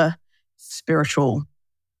that's another spiritual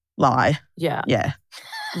lie. Yeah. Yeah.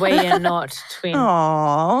 We are not twin.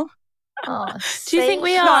 Aww. Oh, Do you think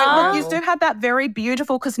we No, are? look, you do have that very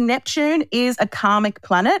beautiful, because Neptune is a karmic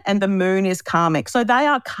planet and the moon is karmic. So they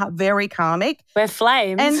are very karmic. We're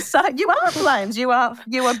flames. And so you are flames. You are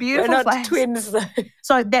beautiful We're not flames. twins though.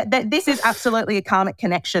 So this is absolutely a karmic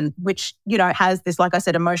connection, which, has this, like I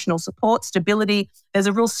said, emotional support, stability. There's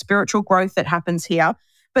a real spiritual growth that happens here.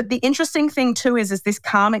 But the interesting thing too is this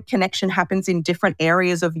karmic connection happens in different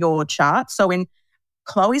areas of your chart. So in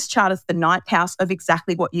Chloe's chart is the ninth house of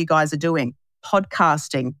exactly what you guys are doing: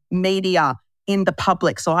 podcasting, media, in the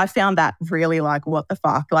public. So I found that really like, what the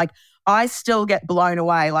fuck? Like, I still get blown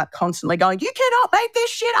away, like constantly going, you cannot make this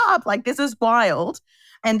shit up. Like, this is wild.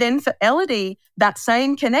 And then for Elodie, that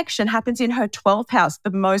same connection happens in her 12th house,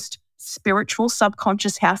 the most spiritual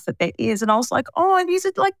subconscious house that there is. And I was like, oh, and he's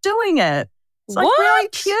like doing it. It's like really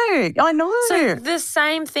cute. I know. So the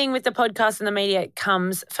same thing with the podcast and the media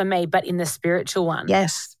comes for me, but in the spiritual one.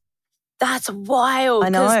 Yes. That's wild. I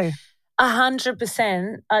know.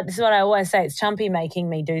 100%. This is what I always say. It's Chumpy making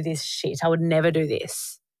me do this shit. I would never do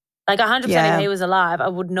this. Like 100% if he was alive, I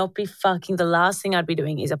would not be fucking, the last thing I'd be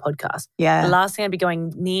doing is a podcast. Yeah. The last thing I'd be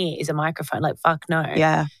going near is a microphone. Like, fuck no.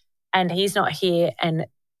 Yeah. And he's not here, and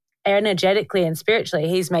energetically and spiritually,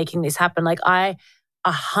 he's making this happen. Like, I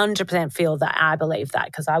 100% feel that. I believe that,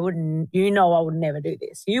 because I wouldn't, I would never do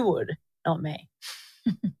this. You would, not me.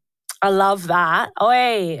 I love that.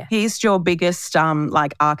 Oi. He's your biggest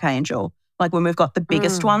like archangel. Like when we've got the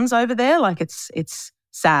biggest ones over there, like it's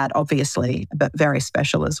sad, obviously, but very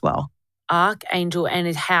special as well. Archangel,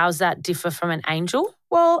 and how's that differ from an angel?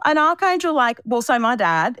 Well, an archangel, so my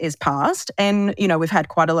dad is passed, and, we've had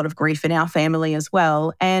quite a lot of grief in our family as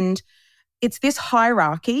well. And it's this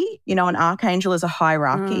hierarchy, an archangel is a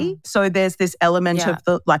hierarchy. So there's this element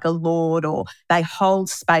of like a lord, or they hold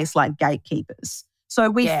space like gatekeepers. So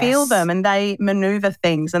we feel them, and they maneuver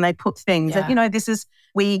things, and they put things that,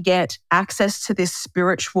 we get access to this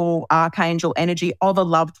spiritual archangel energy of a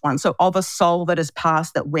loved one. So of a soul that has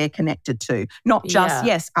passed that we're connected to, not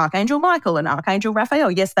just, Archangel Michael and Archangel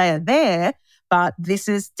Raphael. Yes, they are there, but this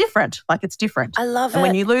is different. Like, it's different. I love it. And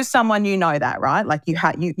when you lose someone, you know that, right? Like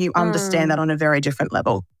you understand that on a very different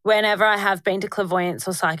level. Whenever I have been to clairvoyants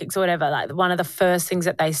or psychics or whatever, like one of the first things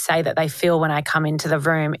that they say that they feel when I come into the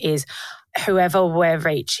room is, whoever we're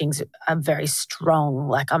reaching is very strong.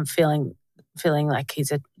 Like, I'm feeling like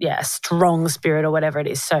he's a strong spirit or whatever it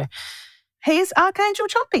is. So he's Archangel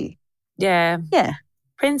Chumpy. Yeah. Yeah.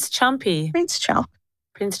 Prince Chumpy. Prince Chump.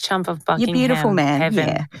 Prince Chump of Buckingham. You're beautiful, man. Heaven.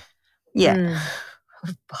 Yeah. Yeah.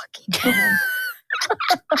 Fucking man.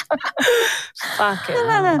 Fuck it.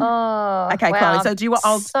 Oh, Okay, wow. Chloe. So do you?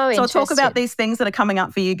 I'll talk about these things that are coming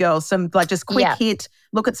up for you girls. Some like just quick hit.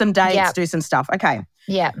 Look at some dates. Do some stuff. Okay.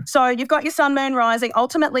 Yeah. So you've got your sun, moon, rising.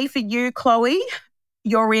 Ultimately, for you, Chloe,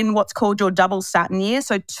 you're in what's called your double Saturn year.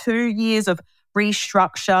 So 2 years of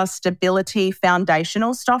restructure, stability,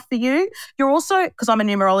 foundational stuff for you. You're also, because I'm a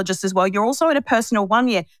numerologist as well, you're also in a personal 1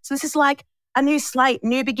 year. So this is like a new slate,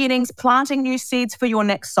 new beginnings, planting new seeds for your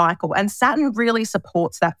next cycle. And Saturn really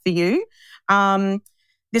supports that for you.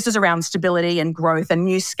 This is around stability and growth and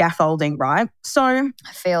new scaffolding, right? So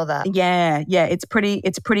I feel that. Yeah, it's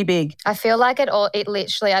pretty big. I feel like it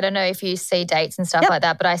literally, I don't know if you see dates and stuff like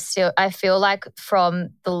that, but I feel like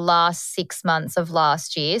from the last 6 months of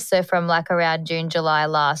last year, so from like around June, July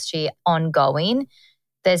last year ongoing,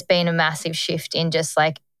 there's been a massive shift in just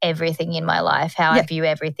like everything in my life, how I view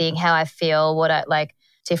everything, how I feel, what I like,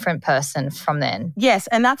 different person from then. Yes,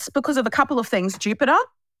 and that's because of a couple of things. Jupiter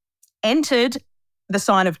entered the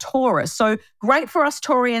sign of Taurus. So great for us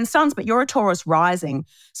Taurian suns, but you're a Taurus rising.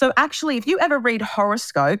 So actually, if you ever read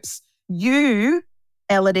horoscopes, you,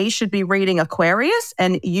 Elodie, should be reading Aquarius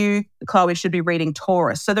and you, Chloe, should be reading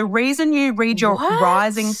Taurus. So the reason you read your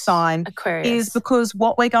rising sign is because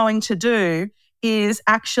what we're going to do is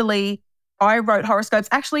actually, I wrote horoscopes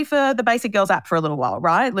actually for the Basic Girls app for a little while,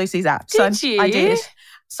 right? Lucy's app. Did you? I did.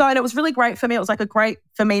 So and it was really great for me. It was like great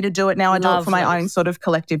for me to do it. Now I do it for my own sort of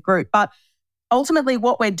collective group. But ultimately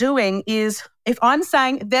what we're doing is if I'm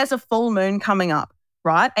saying there's a full moon coming up,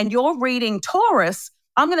 right, and you're reading Taurus,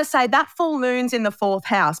 I'm going to say that full moon's in the 4th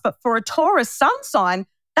house. But for a Taurus sun sign,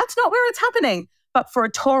 that's not where it's happening. But for a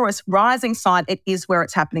Taurus rising sign, it is where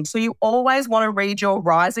it's happening. So you always want to read your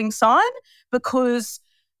rising sign because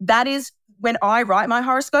that is when I write my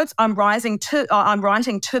horoscopes, I'm writing to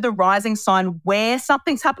the rising sign where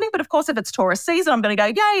something's happening. But of course, if it's Taurus season, I'm going to go,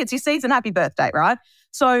 yay, it's your season, happy birthday, right?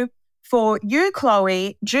 So for you,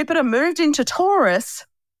 Chloe, Jupiter moved into Taurus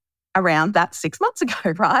around that 6 months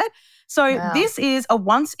ago, right? So this is a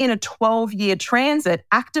once in a 12-year transit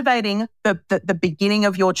activating the beginning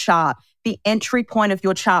of your chart, the entry point of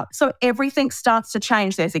your chart. So everything starts to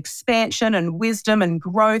change. There's expansion and wisdom and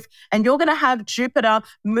growth, and you're going to have Jupiter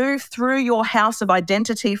move through your house of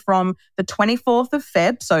identity from the 24th of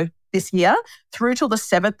Feb, so this year, through till the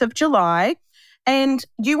 7th of July. And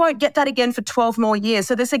you won't get that again for 12 more years.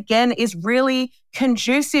 So this again is really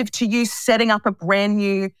conducive to you setting up a brand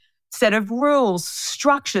new set of rules,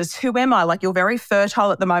 structures. Who am I? Like you're very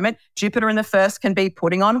fertile at the moment. Jupiter in the first can be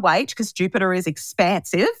putting on weight because Jupiter is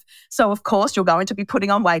expansive. So of course you're going to be putting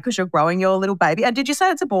on weight because you're growing your little baby. And did you say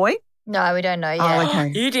it's a boy? No, we don't know yet. Oh,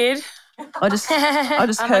 okay. You did. I just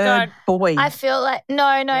heard boy. I feel like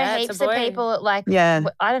heaps of people like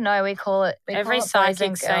I don't know. We call it every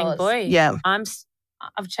psychic saying boy. Yeah,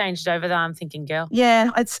 I've changed over that. I'm thinking girl.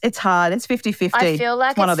 Yeah, it's hard. It's 50-50. I feel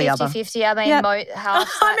like one it's or the 50-50. I mean, half.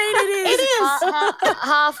 I mean, it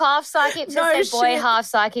is. Half psychics have said boy, half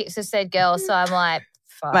psychics have said girl. So I'm like,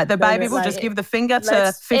 fuck. Right, the baby will just give the finger to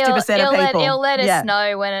 50% of people. It'll let us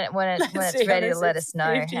know when it's ready to let us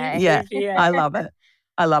know. 50, hey? Yeah, 50, I love it.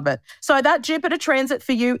 I love it. So that Jupiter transit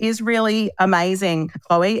for you is really amazing,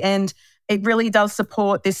 Chloe, and it really does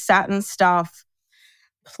support this Saturn stuff.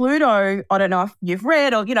 Pluto, I don't know if you've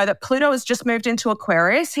read or, that Pluto has just moved into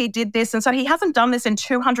Aquarius. He did this, and so he hasn't done this in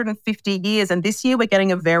 250 years, and this year we're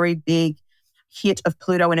getting a very big hit of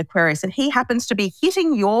Pluto in Aquarius, and he happens to be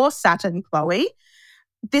hitting your Saturn, Chloe.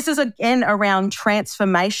 This is, again, around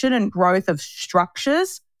transformation and growth of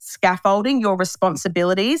structures, scaffolding, your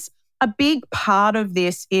responsibilities. A big part of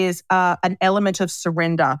this is an element of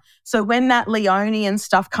surrender. So when that Leonian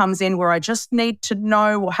stuff comes in where I just need to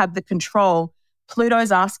know or have the control,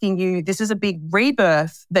 Pluto's asking you, this is a big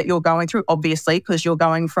rebirth that you're going through, obviously, because you're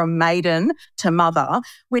going from maiden to mother,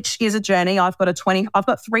 which is a journey. I've got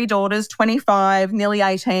 3 daughters, 25, nearly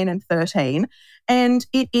 18 and 13. And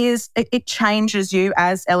it changes you,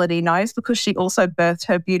 as Elodie knows, because she also birthed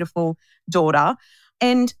her beautiful daughter.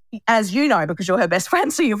 And as you know, because you're her best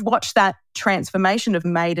friend, so you've watched that transformation of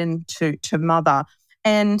maiden to mother.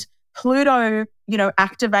 And Pluto,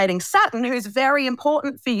 activating Saturn, who's very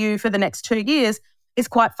important for you for the next 2 years, is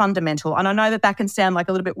quite fundamental. And I know that can sound like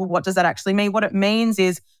a little bit, well, what does that actually mean? What it means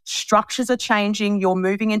is structures are changing. You're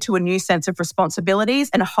moving into a new sense of responsibilities,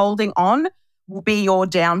 and holding on will be your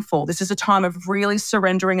downfall. This is a time of really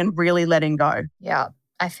surrendering and really letting go. Yeah,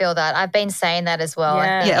 I feel that. I've been saying that as well.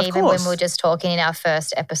 Yeah. I think even course. when we were just talking in our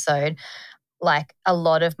first episode, like a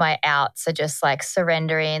lot of my outs are just like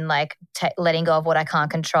surrendering, like letting go of what I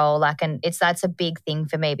can't control. Like, and that's a big thing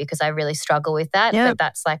for me because I really struggle with that. Yeah. But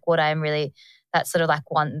that's like what I'm really That's sort of like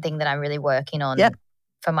one thing that I'm really working on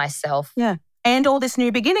for myself. Yeah. And all this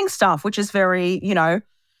new beginning stuff, which is very,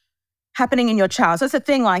 happening in your chart. So it's a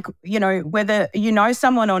thing like, whether you know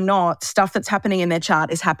someone or not, stuff that's happening in their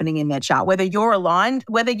chart is happening in their chart. Whether you're aligned,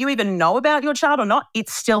 whether you even know about your chart or not,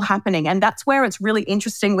 it's still happening. And that's where it's really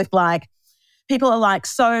interesting with like, people are like,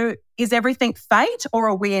 so is everything fate or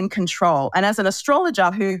are we in control? And as an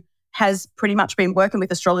astrologer who has pretty much been working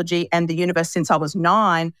with astrology and the universe since I was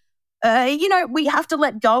 9, we have to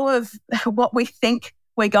let go of what we think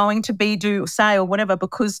we're going to be, do, say, or whatever,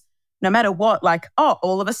 because no matter what, like,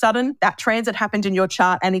 all of a sudden that transit happened in your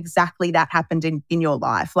chart and exactly that happened in your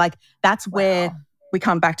life. Like that's where we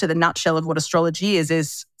come back to the nutshell of what astrology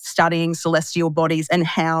is studying celestial bodies and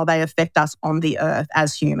how they affect us on the earth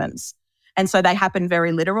as humans. And so they happen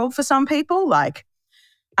very literal for some people, like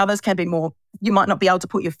others can be more, you might not be able to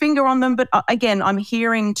put your finger on them. But again, I'm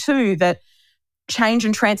hearing too that change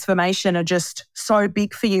and transformation are just so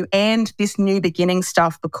big for you, and this new beginning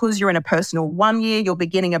stuff, because you're in a personal 1 year, you're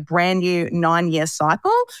beginning a brand new 9-year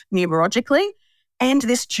cycle numerologically, and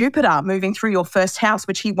this Jupiter moving through your first house,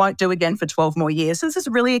 which he won't do again for 12 more years. So this is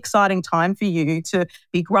a really exciting time for you to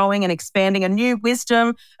be growing and expanding a new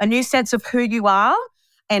wisdom, a new sense of who you are,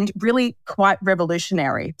 and really quite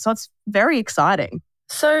revolutionary. So it's very exciting.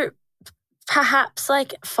 So perhaps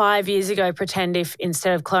like 5 years ago, pretend if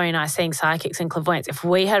instead of Chloe and I seeing psychics and clairvoyants, if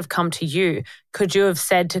we had come to you, could you have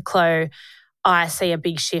said to Chloe, I see a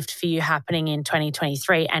big shift for you happening in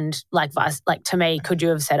 2023? And like to me, could you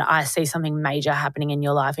have said, I see something major happening in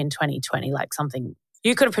your life in 2020, like something,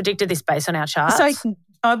 you could have predicted this based on our charts? So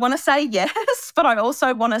I want to say yes, but I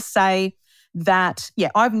also want to say that,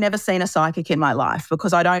 I've never seen a psychic in my life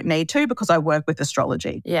because I don't need to, because I work with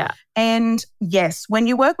astrology. Yeah. And yes, when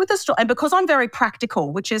you work with astrology, and because I'm very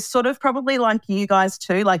practical, which is sort of probably like you guys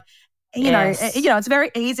too, like, it's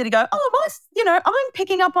very easy to go, I'm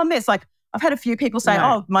picking up on this. Like I've had a few people say,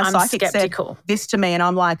 my psychic said this to me. And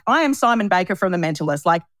I'm like, I am Simon Baker from The Mentalist.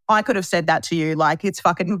 Like I could have said that to you. Like it's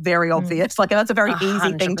fucking very obvious. Like that's a very 100%.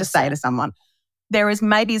 Easy thing to say to someone. There is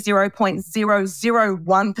maybe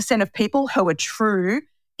 0.001% of people who are true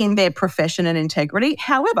in their profession and integrity.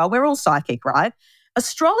 However, we're all psychic, right?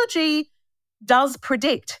 Astrology does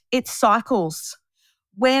predict its cycles.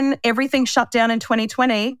 When everything shut down in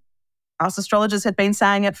 2020, us astrologers had been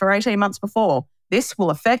saying it for 18 months before. This will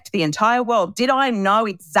affect the entire world. Did I know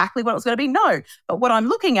exactly what it was going to be? No. But what I'm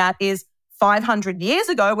looking at is 500 years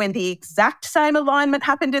ago when the exact same alignment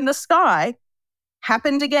happened in the sky,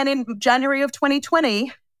 happened again in January of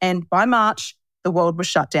 2020, and by March, the world was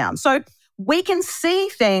shut down. So we can see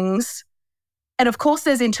things, and of course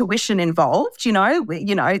there's intuition involved,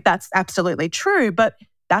 that's absolutely true, but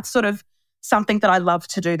that's sort of something that I love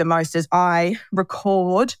to do the most is I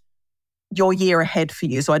record your year ahead for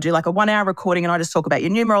you. So I do like a 1-hour recording and I just talk about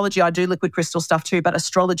your numerology. I do liquid crystal stuff too, but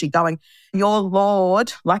astrology going, your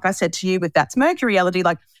Lord, like I said to you with that's Mercuriality,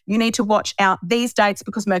 like you need to watch out these dates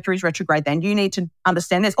because Mercury's retrograde then. You need to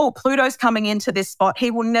understand this. Oh, Pluto's coming into this spot.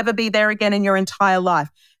 He will never be there again in your entire life.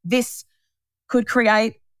 This could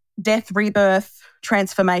create death, rebirth,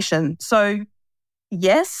 transformation. So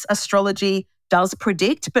yes, astrology does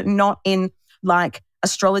predict, but not in like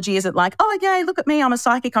astrology isn't like, oh, yeah, look at me, I'm a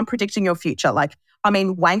psychic, I'm predicting your future. Like, I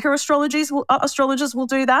mean, wanker astrologers will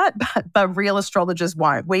do that, but real astrologers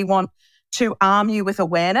won't. We want to arm you with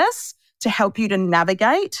awareness to help you to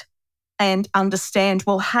navigate and understand,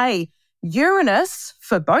 well, hey, Uranus,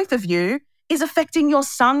 for both of you, is affecting your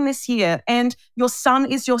sun this year, and your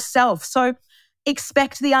sun is yourself. So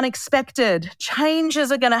expect the unexpected.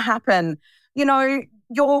 Changes are going to happen.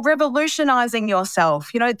 You're revolutionizing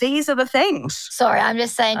yourself. These are the things. Sorry, I'm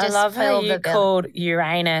just saying. I love how you called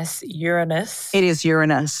Uranus. It is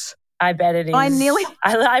Uranus. I bet it is. I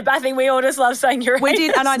think we all just love saying Uranus. We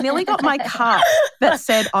did, and I nearly got my cup that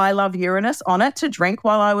said I love Uranus on it to drink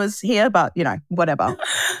while I was here, but, whatever.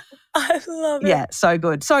 I love it. Yeah, so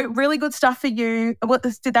good. So really good stuff for you.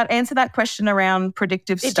 Did that answer that question around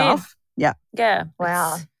predictive stuff? Did. Yeah. Yeah.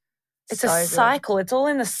 Wow. It's so a cycle. It's all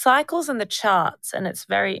in the cycles and the charts, and it's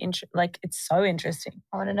very it's so interesting.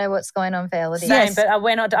 I want to know what's going on for Elodie. Same, but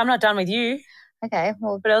I'm not done with you. Okay.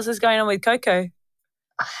 Well, what else is going on with Coco?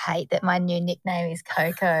 I hate that my new nickname is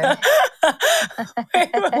Coco.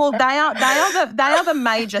 Well, they are the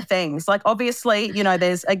major things. Like obviously,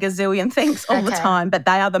 there's a gazillion things all the time, but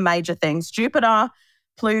they are the major things. Jupiter,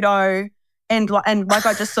 Pluto, and like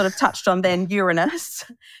I just sort of touched on then, Uranus.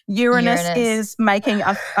 Uranus is making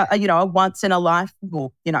a once in a life,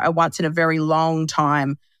 a once in a very long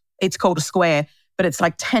time. It's called a square, but it's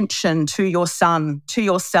like tension to your sun, to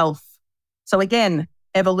yourself. So again,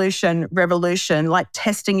 evolution, revolution, like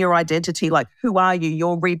testing your identity, like who are you?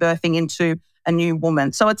 You're rebirthing into a new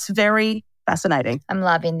woman. So it's very fascinating. I'm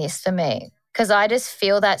loving this for me because I just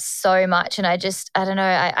feel that so much, and I don't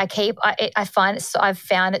know. I've found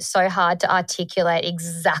it so hard to articulate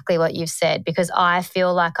exactly what you've said because I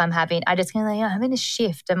feel like I'm having a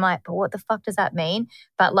shift. I'm like, but what the fuck does that mean?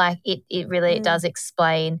 But like it really does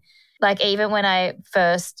explain. Like even when I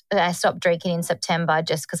stopped drinking in September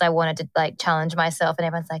just because I wanted to like challenge myself, and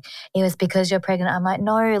everyone's like, it was because you're pregnant. I'm like,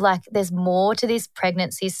 no, like there's more to this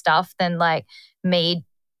pregnancy stuff than like me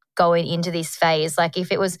going into this phase. Like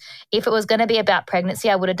if it was going to be about pregnancy,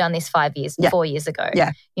 I would have done this 4 years ago.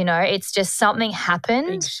 Yeah. You know, it's just something happened.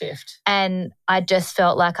 Big shift. And I just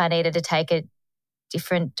felt like I needed to take a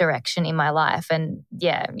different direction in my life. And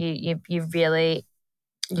yeah, you really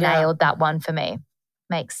nailed that one for me.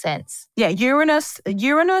 Makes sense. Yeah, Uranus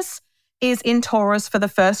is in Taurus for the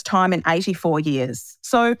first time in 84 years.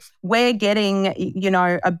 So we're getting,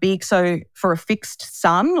 so for a fixed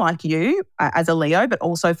sun like you as a Leo, but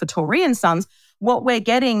also for Taurian suns, what we're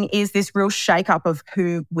getting is this real shake-up of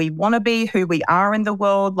who we want to be, who we are in the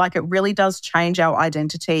world. Like it really does change our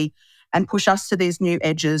identity and push us to these new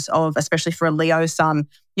edges of, especially for a Leo sun,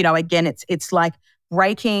 again, it's like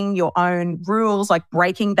breaking your own rules, like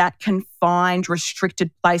breaking that confined, restricted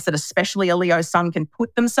place that especially a Leo sun can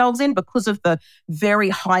put themselves in because of the very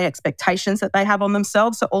high expectations that they have on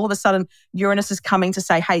themselves. So all of a sudden, Uranus is coming to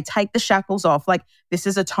say, hey, take the shackles off. Like this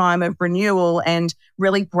is a time of renewal and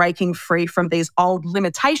really breaking free from these old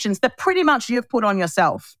limitations that pretty much you've put on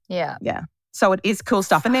yourself. Yeah. Yeah. So it is cool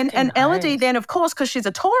stuff. And then Elodie then, of course, because she's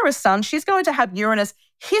a Taurus sun, she's going to have Uranus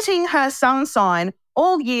hitting her sun sign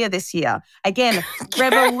all year this year. Again,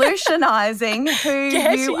 revolutionizing who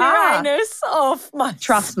you are. Uranus off my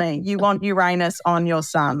Trust me, you want Uranus on your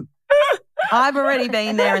sun. I've already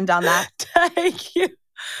been there and done that. Take you.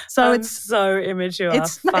 So it's so immature.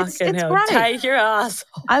 It's fucking hell. great. Take your ass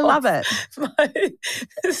off. I love it.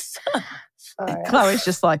 Sorry. Chloe's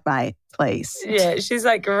just like, mate, please. Yeah, she's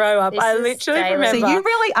like, grow up. I literally remember. So you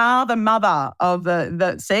really are the mother of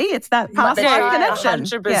the see, it's that past life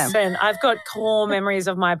connection. 100%. Yeah. I've got core memories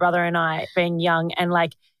of my brother and I being young and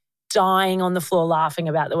like dying on the floor laughing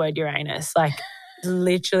about the word Uranus. Like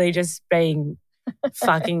literally just being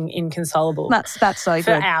fucking inconsolable. That's so good.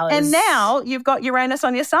 For hours. And now you've got Uranus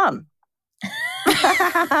on your sun.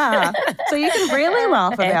 So you can really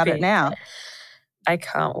laugh about it now. I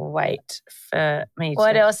can't wait for me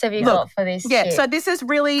What else have you got for this? Yeah, so this is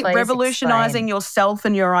really revolutionizing yourself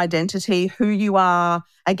and your identity, who you are.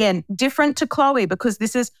 Again, different to Chloe because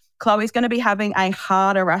Chloe's going to be having a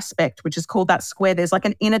harder aspect, which is called that square. There's like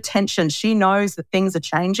an inner tension. She knows that things are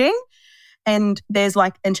changing and there's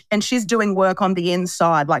like, and she's doing work on the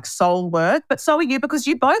inside, like soul work. But so are you because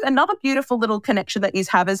you both, another beautiful little connection that you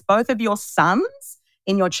have is both of your suns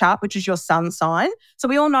in your chart, which is your sun sign. So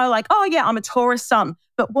we all know like, oh yeah, I'm a Taurus sun,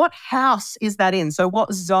 but what house is that in? So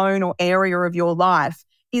what zone or area of your life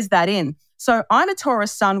is that in? So I'm a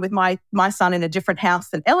Taurus sun with my sun in a different house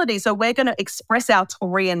than Elodie. So we're going to express our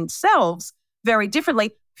Taurian selves very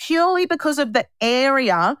differently purely because of the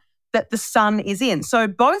area that the sun is in. So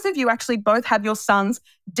both of you actually both have your suns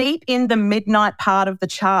deep in the midnight part of the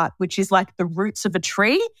chart, which is like the roots of a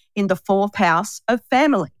tree in the 4th house of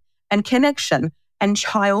family and connection and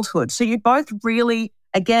childhood. So you both really,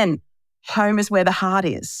 again, home is where the heart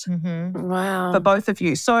is. Mm-hmm. Wow. For both of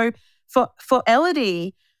you. So for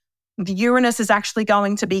Elodie, the Uranus is actually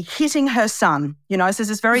going to be hitting her sun. So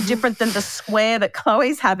this is very different than the square that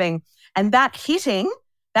Chloe's having. And that hitting,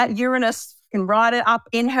 that Uranus can ride it up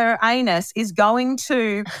in her anus, is going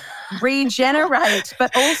to regenerate,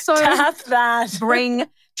 but also bring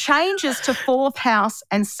changes to 4th house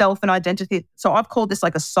and self and identity. So I've called this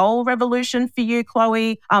like a soul revolution for you,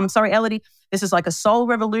 Elodie. This is like a soul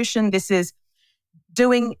revolution. This is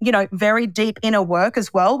doing, very deep inner work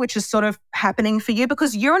as well, which is sort of happening for you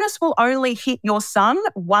because Uranus will only hit your sun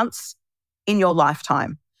once in your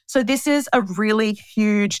lifetime. So this is a really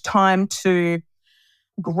huge time to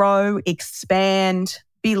grow, expand,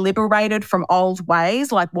 be liberated from old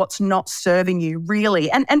ways, like what's not serving you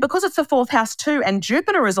really. And because it's the 4th house too, and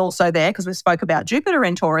Jupiter is also there because we spoke about Jupiter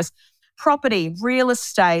in Taurus, property, real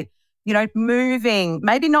estate, moving,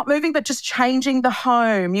 maybe not moving, but just changing the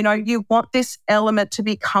home. You want this element to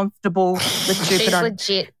be comfortable with Jupiter. She's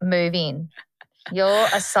legit moving. You're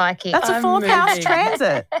a psychic. That's a 4th house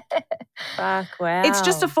transit. Fuck, wow. It's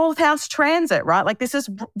just a 4th house transit, right? Like this is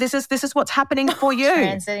what's happening for you.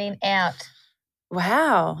 Transiting out.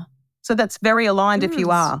 Wow. So that's very aligned if you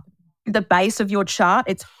are. the base of your chart,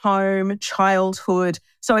 it's home, childhood.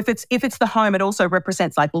 So if it's the home, it also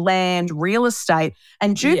represents like land, real estate.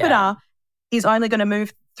 And Jupiter is only going to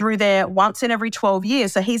move through there once in every 12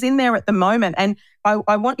 years. So he's in there at the moment. And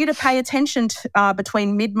I want you to pay attention to,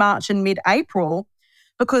 between mid-March and mid-April,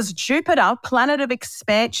 because Jupiter, planet of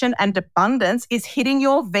expansion and abundance, is hitting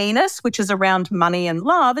your Venus, which is around money and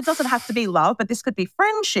love. It doesn't have to be love, but this could be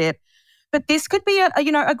friendship. But this could be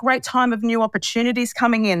a great time of new opportunities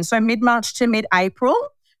coming in. So mid-March to mid-April,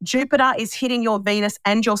 Jupiter is hitting your Venus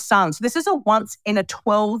and your Sun. So this is a once in a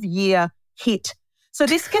 12-year hit. So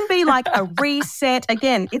this can be like a reset.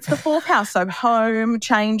 Again, it's the 4th house, so home,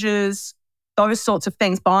 changes, those sorts of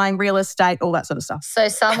things, buying real estate, all that sort of stuff. So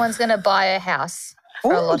someone's going to buy a house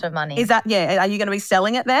for a lot of money. Is that, are you going to be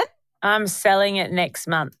selling it then? I'm selling it next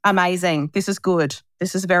month. Amazing. This is good.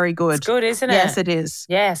 This is very good. It's good, isn't it? Yes, it is.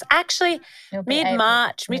 Yes. Actually,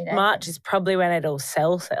 mid-March is probably when it'll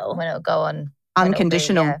sell. When it'll go on.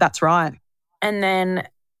 Unconditional. That's right. And then,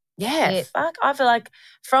 fuck, I feel like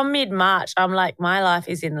from mid-March, I'm like, my life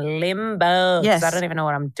is in limbo. Yes. I don't even know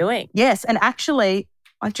what I'm doing. Yes. And actually,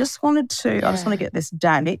 I just want to get this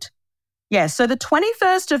date. Yeah. So the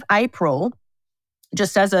 21st of April,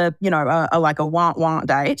 just as a wah-wah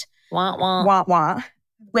date. Wah-wah. Wah-wah.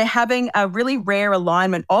 We're having a really rare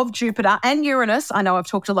alignment of Jupiter and Uranus. I know I've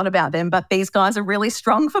talked a lot about them, but these guys are really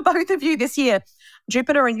strong for both of you this year.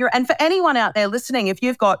 Jupiter and Uranus. And for anyone out there listening, if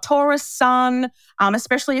you've got Taurus Sun,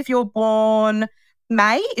 especially if you're born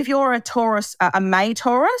May, if you're a Taurus, a May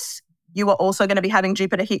Taurus, you are also going to be having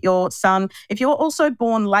Jupiter hit your Sun. If you're also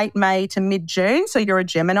born late May to mid-June, so you're a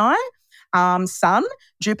Gemini, Sun,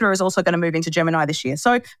 Jupiter is also going to move into Gemini this year.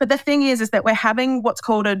 So, but the thing is that we're having what's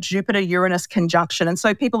called a Jupiter-Uranus conjunction. And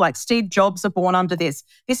so people like Steve Jobs are born under this.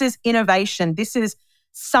 This is innovation. This is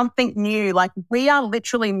something new. Like we are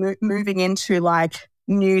literally moving into like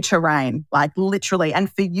new terrain, like literally. And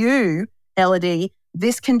for you, Elodie,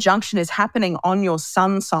 this conjunction is happening on your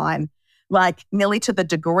sun sign, like nearly to the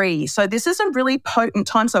degree. So this is a really potent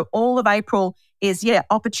time. So all of April is,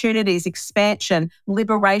 opportunities, expansion,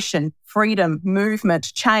 liberation, freedom,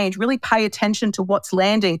 movement, change. Really pay attention to what's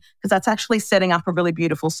landing because that's actually setting up a really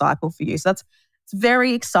beautiful cycle for you. So it's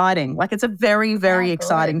very exciting. Like it's a very, very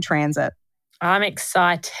exciting transit. I'm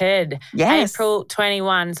excited. Yes. April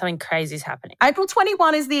 21, something crazy is happening. April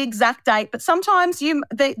 21 is the exact date, but sometimes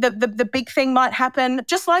the big thing might happen,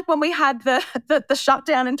 just like when we had the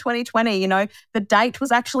shutdown in 2020, the date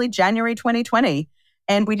was actually January 2020.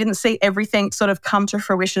 And we didn't see everything sort of come to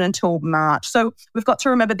fruition until March. So we've got to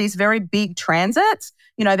remember these very big transits.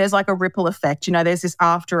 There's like a ripple effect. There's this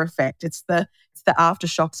after effect. It's the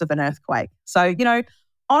aftershocks of an earthquake. So,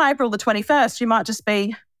 on April the 21st, you might just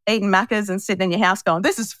be eating Maccas and sitting in your house going,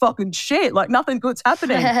 this is fucking shit. Like nothing good's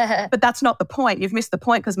happening. But that's not the point. You've missed the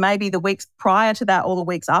point because maybe the weeks prior to that or the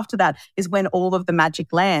weeks after that is when all of the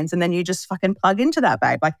magic lands and then you just fucking plug into that,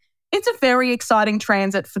 babe. Like it's a very exciting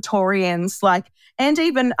transit for Taurians, and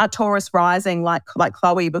even a Taurus rising like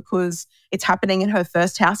Chloe, because it's happening in her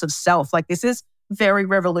first house of self. Like this is very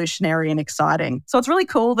revolutionary and exciting. So it's really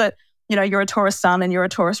cool that, you're a Taurus sun and you're a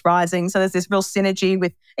Taurus rising. So there's this real synergy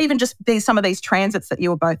with even just some of these transits that you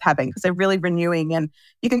were both having because they're really renewing. And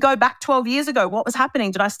you can go back 12 years ago. What was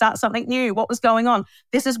happening? Did I start something new? What was going on?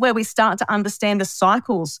 This is where we start to understand the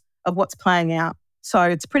cycles of what's playing out. So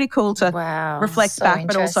it's pretty cool to reflect back,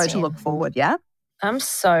 but also to look forward, yeah? I'm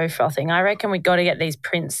so frothing. I reckon we got to get these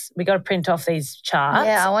prints. We got to print off these charts.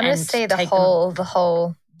 Yeah, I want to see the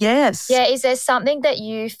whole. Yes. Yeah, is there something that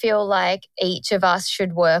you feel like each of us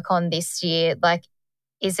should work on this year? Like,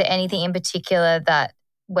 is there anything in particular that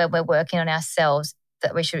when we're working on ourselves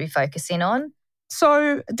that we should be focusing on?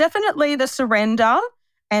 So definitely the surrender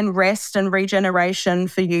and rest and regeneration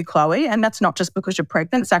for you, Chloe. And that's not just because you're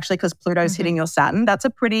pregnant. It's actually because Pluto's hitting your Saturn. That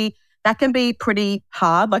can be pretty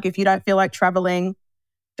hard. Like if you don't feel like traveling,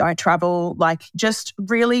 don't travel. Like just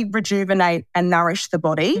really rejuvenate and nourish the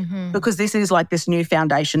body because this is like this new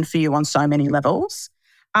foundation for you on so many levels.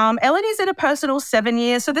 Elodie's in a personal 7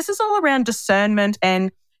 years. So this is all around discernment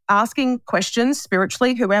and asking questions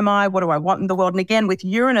spiritually. Who am I? What do I want in the world? And again, with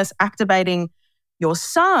Uranus activating your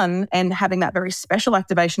sun and having that very special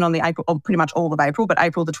activation on the April, or pretty much all of April, but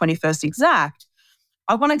April the 21st exact,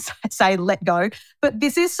 I want to say let go. But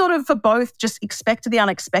this is sort of for both, just expect the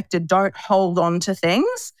unexpected. Don't hold on to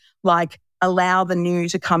things, like allow the new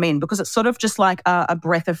to come in because it's sort of just like a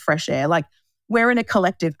breath of fresh air. Like we're in a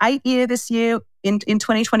collective 8 year this year in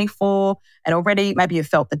 2024 and already maybe you've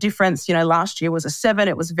felt the difference. Last year was a 7.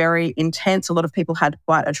 It was very intense. A lot of people had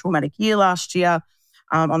quite a traumatic year last year.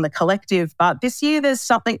 on the collective. But this year there's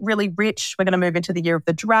something really rich. We're going to move into the year of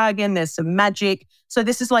the dragon. There's some magic. So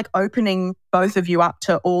this is like opening both of you up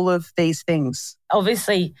to all of these things.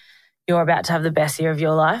 Obviously, you're about to have the best year of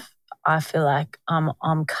your life. I feel like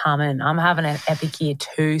I'm coming. I'm having an epic year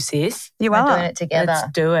too, sis. We're doing it together.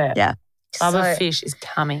 Let's do it. Yeah. Bubba Fish is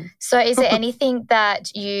coming. So is there anything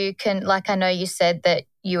that you can, like I know you said that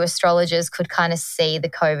you astrologers could kind of see the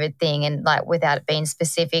COVID thing and like without it being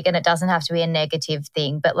specific, and it doesn't have to be a negative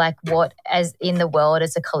thing, but like what as in the world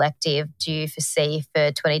as a collective do you foresee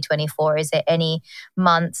for 2024? Is there any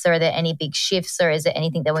months or are there any big shifts or is there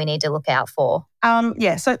anything that we need to look out for?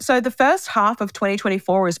 So the first half of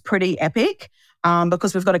 2024 is pretty epic.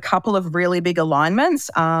 Because we've got a couple of really big alignments.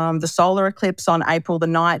 The solar eclipse on April the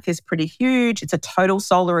 9th is pretty huge. It's a total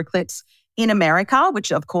solar eclipse in America,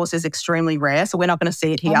 which of course is extremely rare. So we're not going to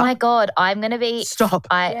see it here. Oh my God, I'm going to be... Stop.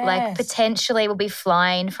 Like potentially will be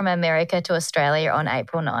flying from America to Australia on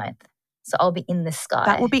April 9th. So I'll be in the sky.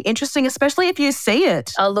 That will be interesting, especially if you see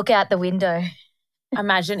it. I'll look out the window.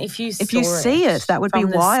 Imagine if you see it, that would be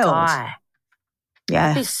wild. Sky. Yeah.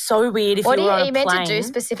 That'd be so weird if what you were on are you meant plane. to do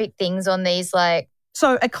specific things on these like...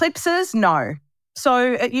 So eclipses, no.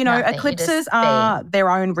 So, Nothing, eclipses are their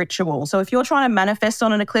own ritual. So if you're trying to manifest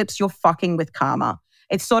on an eclipse, you're fucking with karma.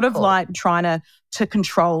 It's sort of like trying to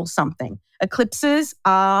control something. Eclipses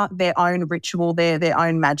are their own ritual. They're their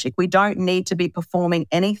own magic. We don't need to be performing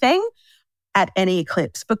anything at any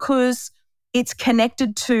eclipse because it's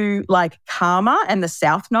connected to like karma and the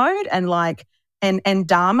South Node and like and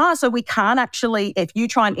Dharma. So we can't actually, if you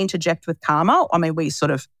try and interject with karma, I mean, we sort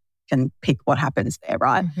of can pick what happens there,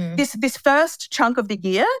 right? Mm-hmm. This first chunk of the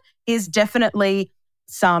year is definitely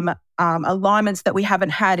some alignments that we haven't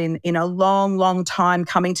had in a long, long time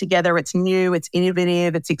coming together. It's new, it's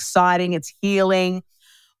innovative, it's exciting, it's healing.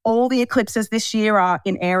 All the eclipses this year are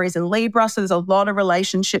in Aries and Libra, so there's a lot of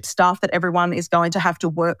relationship stuff that everyone is going to have to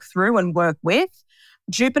work through and work with.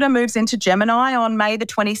 Jupiter moves into Gemini on May the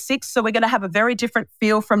 26th, so we're going to have a very different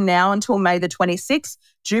feel from now until May the 26th.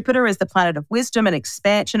 Jupiter is the planet of wisdom and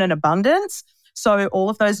expansion and abundance. So all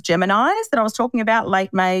of those Geminis that I was talking about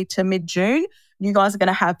late May to mid-June, you guys are going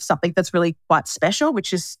to have something that's really quite special,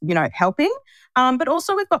 which is, helping. But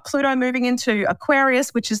also we've got Pluto moving into Aquarius,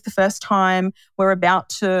 which is the first time we're about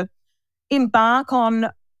to embark on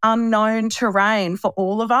unknown terrain for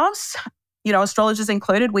all of us. Astrologers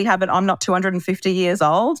included, I'm not 250 years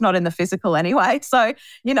old, not in the physical anyway. So,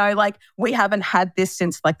 we haven't had this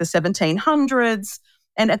since like the 1700s.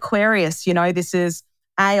 And Aquarius, this is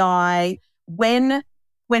AI. When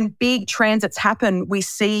big transits happen, we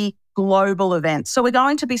see global events. So we're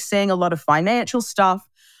going to be seeing a lot of financial stuff,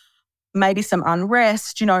 maybe some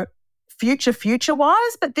unrest,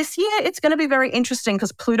 future-wise. But this year it's going to be very interesting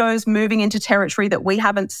because Pluto's moving into territory that we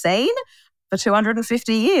haven't seen for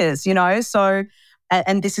 250 years, so,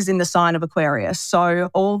 and this is in the sign of Aquarius. So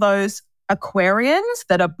all those Aquarians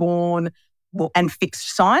that are born and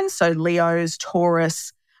fixed signs, so Leos,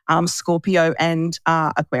 Taurus, Scorpio and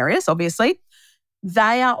Aquarius, obviously,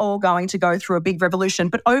 they are all going to go through a big revolution,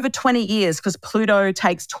 but over 20 years because Pluto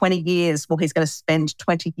takes 20 years. Well, he's going to spend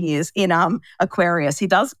 20 years in Aquarius. He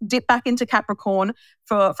does dip back into Capricorn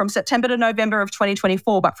from September to November of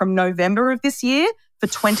 2024, but from November of this year for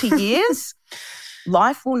 20 years,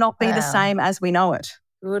 life will not be the same as we know it.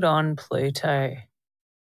 Good on Pluto.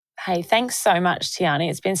 Hey, thanks so much, Tiarnie.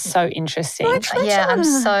 It's been so interesting. Yeah, I'm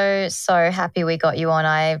so happy we got you on.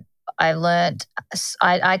 I learned,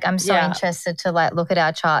 I'm so interested to like look at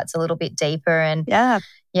our charts a little bit deeper and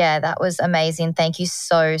yeah, that was amazing. Thank you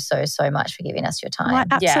so much for giving us your time. My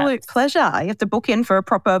absolute pleasure. You have to book in for a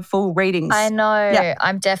proper full readings. I know. Yeah.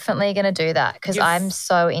 I'm definitely going to do that because I'm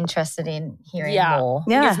so interested in hearing more.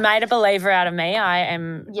 Yeah. You've made a believer out of me.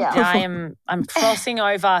 I'm crossing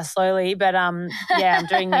over slowly, but I'm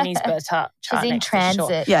doing Minnie's birth chart. She's in transit.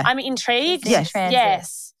 Sure. Yeah. I'm intrigued.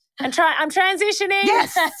 Yes. I'm transitioning.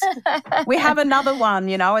 Yes. We have another one,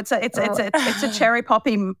 it's a cherry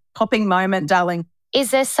popping moment, darling.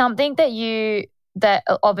 Is there something that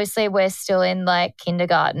obviously we're still in like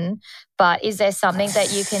kindergarten, but is there something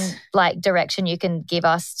that you can like direction you can give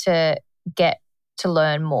us to get to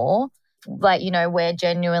learn more? Like, we're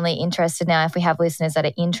genuinely interested now. If we have listeners that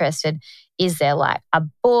are interested, is there like a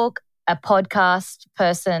book, a podcast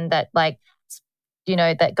person that like,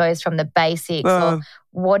 that goes from the basics or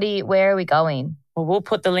where are we going? Well, we'll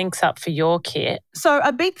put the links up for your kit. So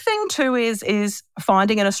a big thing too is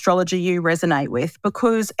finding an astrologer you resonate with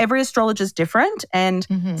because every astrologer is different and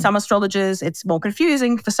some astrologers it's more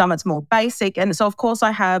confusing, for some it's more basic. And so of course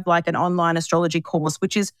I have like an online astrology course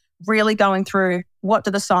which is really going through what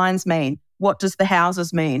do the signs mean? What does the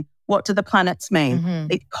houses mean? what do the planets mean?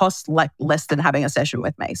 It costs like less than having a session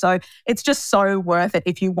with me. So it's just so worth it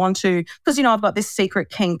if you want to, because, you know, I've got this secret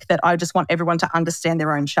kink that I just want everyone to understand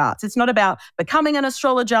their own charts. It's not about becoming an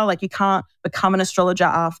astrologer. Like, you can't become an astrologer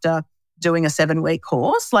after doing a 7-week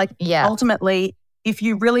course. Like, ultimately, if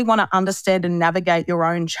you really want to understand and navigate your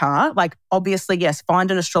own chart, like, obviously, yes,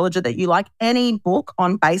 find an astrologer that you like. Any book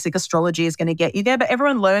on basic astrology is going to get you there, but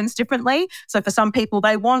everyone learns differently. So for some people,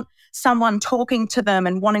 they want someone talking to them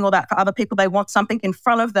and wanting all that. For other people, they want something in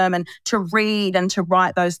front of them and to read and to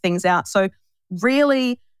write those things out. So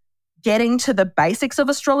really getting to the basics of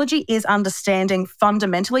astrology is understanding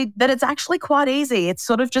fundamentally that it's actually quite easy. It's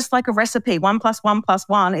sort of just like a recipe. 1 + 1 +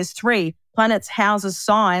 1 is 3. Planets, houses,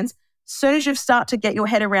 signs. As soon as you start to get your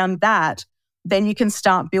head around that, then you can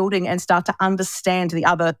start building and start to understand the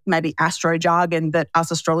other maybe astro jargon that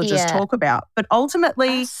us astrologers talk about. But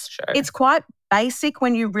ultimately, it's quite basic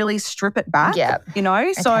when you really strip it back, you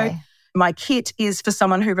know? So my kit is for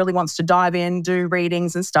someone who really wants to dive in, do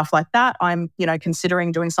readings and stuff like that. I'm, you know,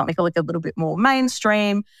 considering doing something like a little bit more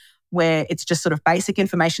mainstream where it's just sort of basic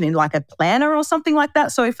information in like a planner or something like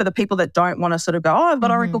that. So for the people that don't want to sort of go, oh, I've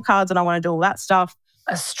got oracle cards and I want to do all that stuff.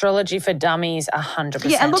 Astrology for dummies, 100%.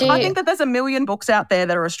 Yeah, and look, I think that there's a million books out there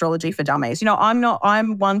that are astrology for dummies. You know,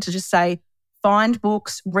 I'm one to just say, find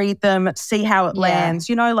books, read them, see how it lands.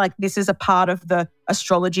 You know, like, this is a part of the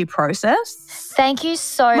astrology process. Thank you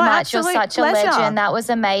so much. You're such a legend. That was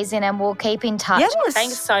amazing, and we'll keep in touch. Yes.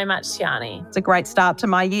 Thanks so much, Tiarnie. It's a great start to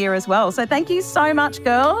my year as well. So thank you so much,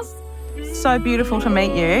 girls. So beautiful to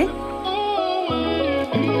meet you.